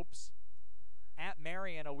playoff hopes. At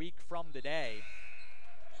Marion a week from today,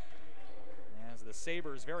 as the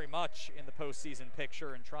Sabres very much in the postseason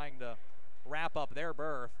picture and trying to wrap up their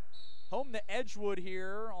berth. Home to Edgewood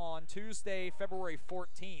here on Tuesday, February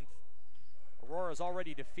 14th. Aurora's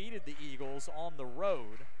already defeated the Eagles on the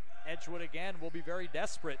road. Edgewood again will be very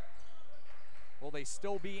desperate. Will they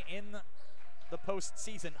still be in the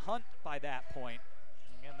postseason hunt by that point?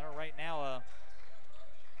 Again, they're right now a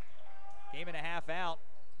game and a half out.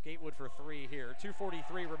 Gatewood for 3 here.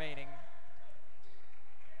 2:43 remaining.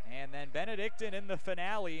 And then Benedictine in the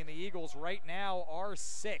finale, and the Eagles right now are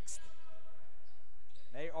 6th.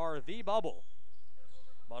 They are the bubble,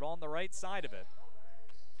 but on the right side of it.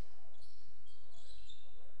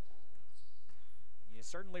 You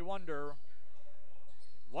certainly wonder,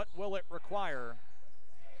 what will it require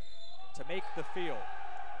to make the field?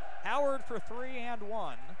 Howard for 3 and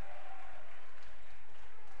 1.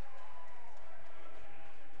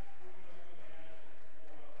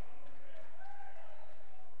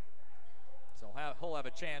 So he'll have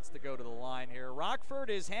a chance to go to the line here. Rockford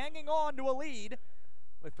is hanging on to a lead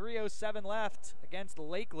with 3:07 left against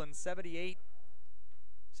Lakeland,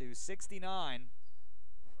 78-69.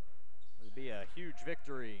 It would be a huge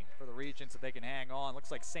victory for the Regents if they can hang on.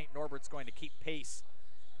 Looks like St. Norbert's going to keep pace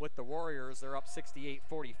with the Warriors. They're up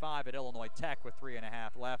 68-45 at Illinois Tech with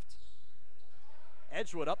 3.5 left.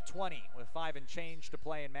 Edgewood up 20 with 5 and change to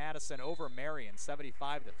play in Madison over Marion,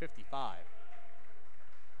 75-55.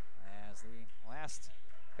 As the last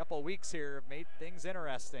couple of weeks here have made things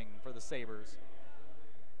interesting for the Sabres.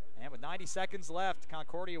 And with 90 seconds left,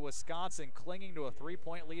 Concordia, Wisconsin clinging to a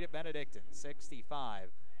 3-point lead at Benedictine, 65-62.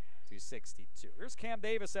 Here's Cam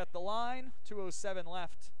Davis at the line, 2:07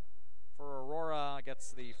 left for Aurora,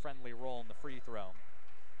 gets the friendly roll in the free throw.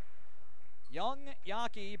 Young,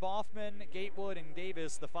 Yaki, Boffman, Gatewood, and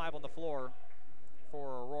Davis, the 5 on the floor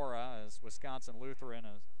for Aurora, as Wisconsin Lutheran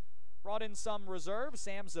has brought in some reserves.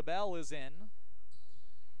 Sam Zabel is in.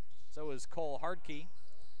 So is Cole Hardkey.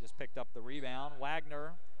 Just picked up the rebound.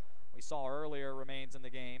 Wagner, we saw earlier, remains in the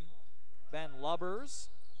game. Ben Lubbers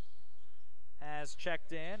has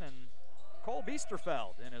checked in, and Cole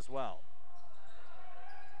Biesterfeld in as well.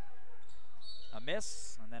 A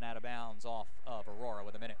miss, and then out of bounds off of Aurora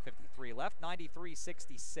with 1:53 left.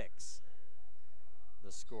 93-66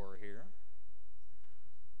 the score here.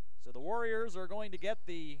 So the Warriors are going to get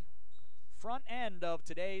the front end of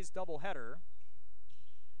today's doubleheader.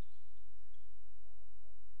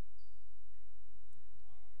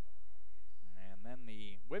 And then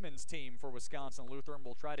the women's team for Wisconsin Lutheran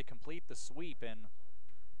will try to complete the sweep in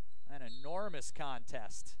an enormous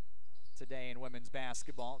contest today in women's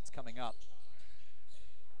basketball. It's coming up.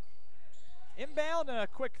 Inbound and a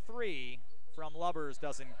quick 3 from Lubbers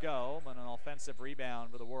doesn't go, but an offensive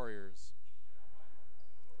rebound for the Warriors.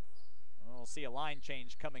 We'll see a line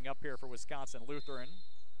change coming up here for Wisconsin Lutheran.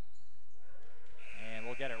 And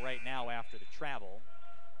we'll get it right now after the travel.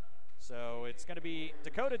 So it's going to be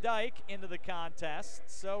Dakota Dyke into the contest.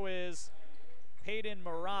 So is Peyton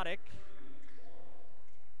Morodic.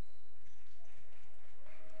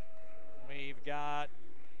 We've got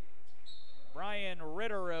Brian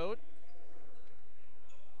Ritteroth.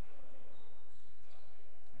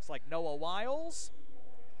 Looks like Noah Wiles.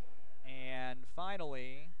 And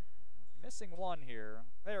finally, missing one here.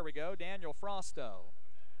 There we go, Daniel Frosto.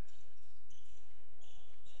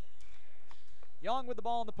 Young with the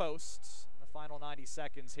ball in the post. In the final 90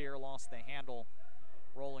 seconds here, lost the handle,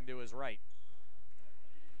 rolling to his right.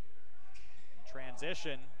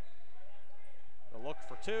 Transition. The look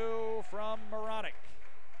for 2 from Morodic.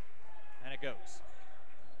 And it goes.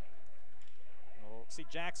 We'll see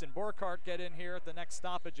Jackson Borkart get in here at the next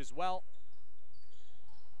stoppage as well.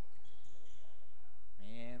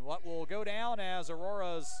 And what will go down as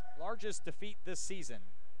Aurora's largest defeat this season.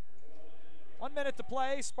 1 minute to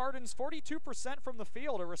play. Spartans 42% from the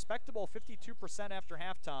field, a respectable 52% after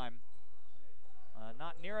halftime.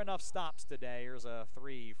 Not near enough stops today. Here's a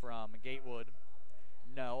 3 from Gatewood.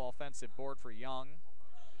 No. Offensive board for Young.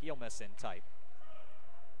 He'll miss in type.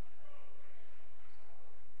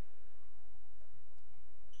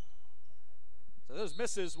 So those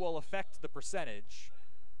misses will affect the percentage.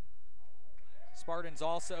 Spartans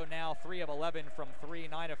also now 3 of 11 from 3,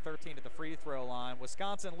 9 of 13 at the free throw line.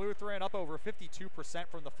 Wisconsin Lutheran up over 52%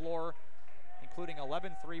 from the floor, including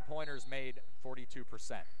 11 three-pointers made, 42%.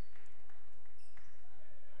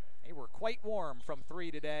 They were quite warm from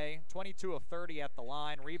 3 today, 22 of 30 at the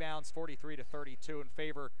line. Rebounds 43-32 in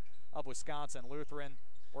favor of Wisconsin Lutheran.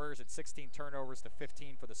 Warriors at 16 turnovers to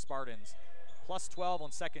 15 for the Spartans. Plus 12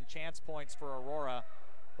 on second chance points for Aurora,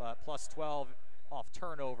 but plus 12 off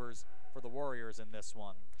turnovers for the Warriors in this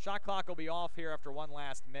one. Shot clock will be off here after one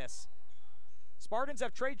last miss. Spartans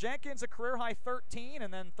have Trey Jenkins, a career-high 13,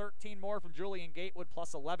 and then 13 more from Julian Gatewood,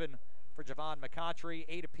 plus 11 for Javon McCautry,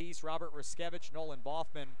 8 apiece, Robert Riskevich, Nolan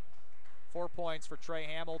Boffman. 4 points for Trey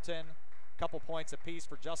Hamilton, a couple points apiece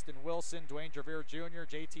for Justin Wilson, Dwayne Javier Jr.,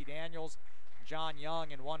 JT Daniels, John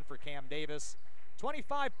Young, and 1 for Cam Davis.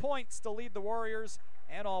 25 points to lead the Warriors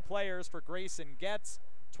and all players for Grayson Getz.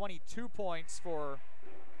 22 points for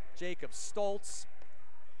Jacob Stoltz.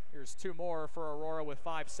 Here's 2 more for Aurora with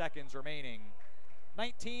 5 seconds remaining.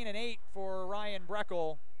 19 and 8 for Ryan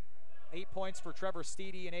Breckel. 8 points for Trevor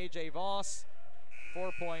Steedy and A.J. Voss.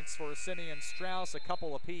 4 points for Simeon Strauss, a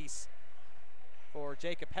couple apiece for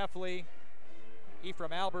Jacob Heffley,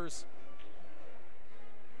 Ephraim Albers,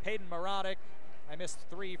 Peyton Morodic. I missed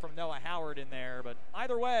 3 from Noah Howard in there, but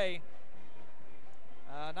either way,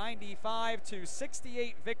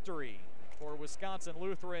 95-68 victory for Wisconsin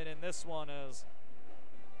Lutheran in this one, as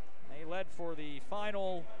they led for the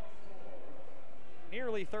final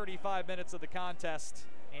nearly 35 minutes of the contest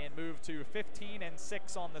and moved to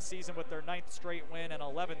 15-6 on the season with their 9th straight win and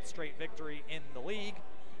 11th straight victory in the league.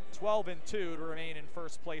 12-2 to remain in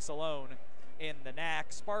first place alone in the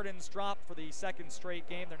NAC. Spartans dropped for the 2nd straight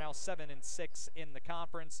game. They're now 7-6 in the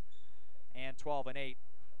conference and 12-8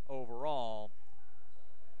 overall.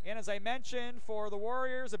 And as I mentioned, for the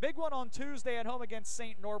Warriors, a big one on Tuesday at home against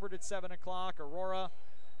St. Norbert at 7 o'clock. Aurora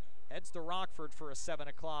heads to Rockford for a 7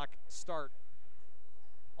 o'clock start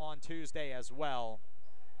on Tuesday as well.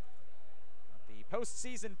 The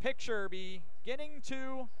postseason picture beginning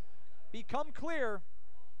to become clear.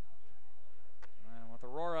 And with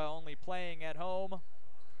Aurora only playing at home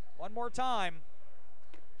one more time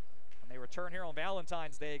when they return here on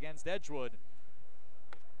Valentine's Day against Edgewood.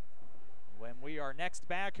 When we are next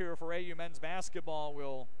back here for AU men's basketball,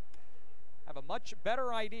 we'll have a much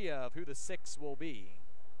better idea of who the 6 will be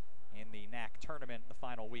in the NAC tournament in the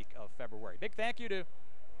final week of February. Big thank you to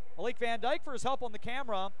Malik Van Dyke for his help on the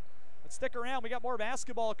camera. But stick around, we got more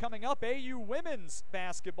basketball coming up. AU women's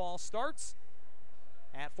basketball starts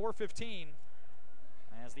at 4:15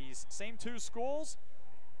 as these same two schools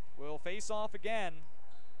will face off again.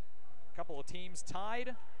 A couple of teams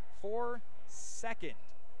tied for second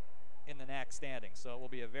in the NAC standing, so it will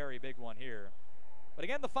be a very big one here. But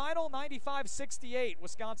again, the final 95-68,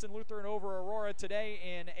 Wisconsin Lutheran over Aurora today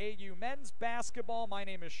in AU men's basketball. My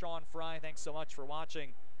name is Sean Fry. Thanks so much for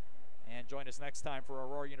watching, and join us next time for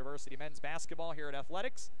Aurora University men's basketball here at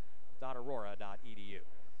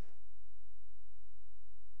athletics.aurora.edu.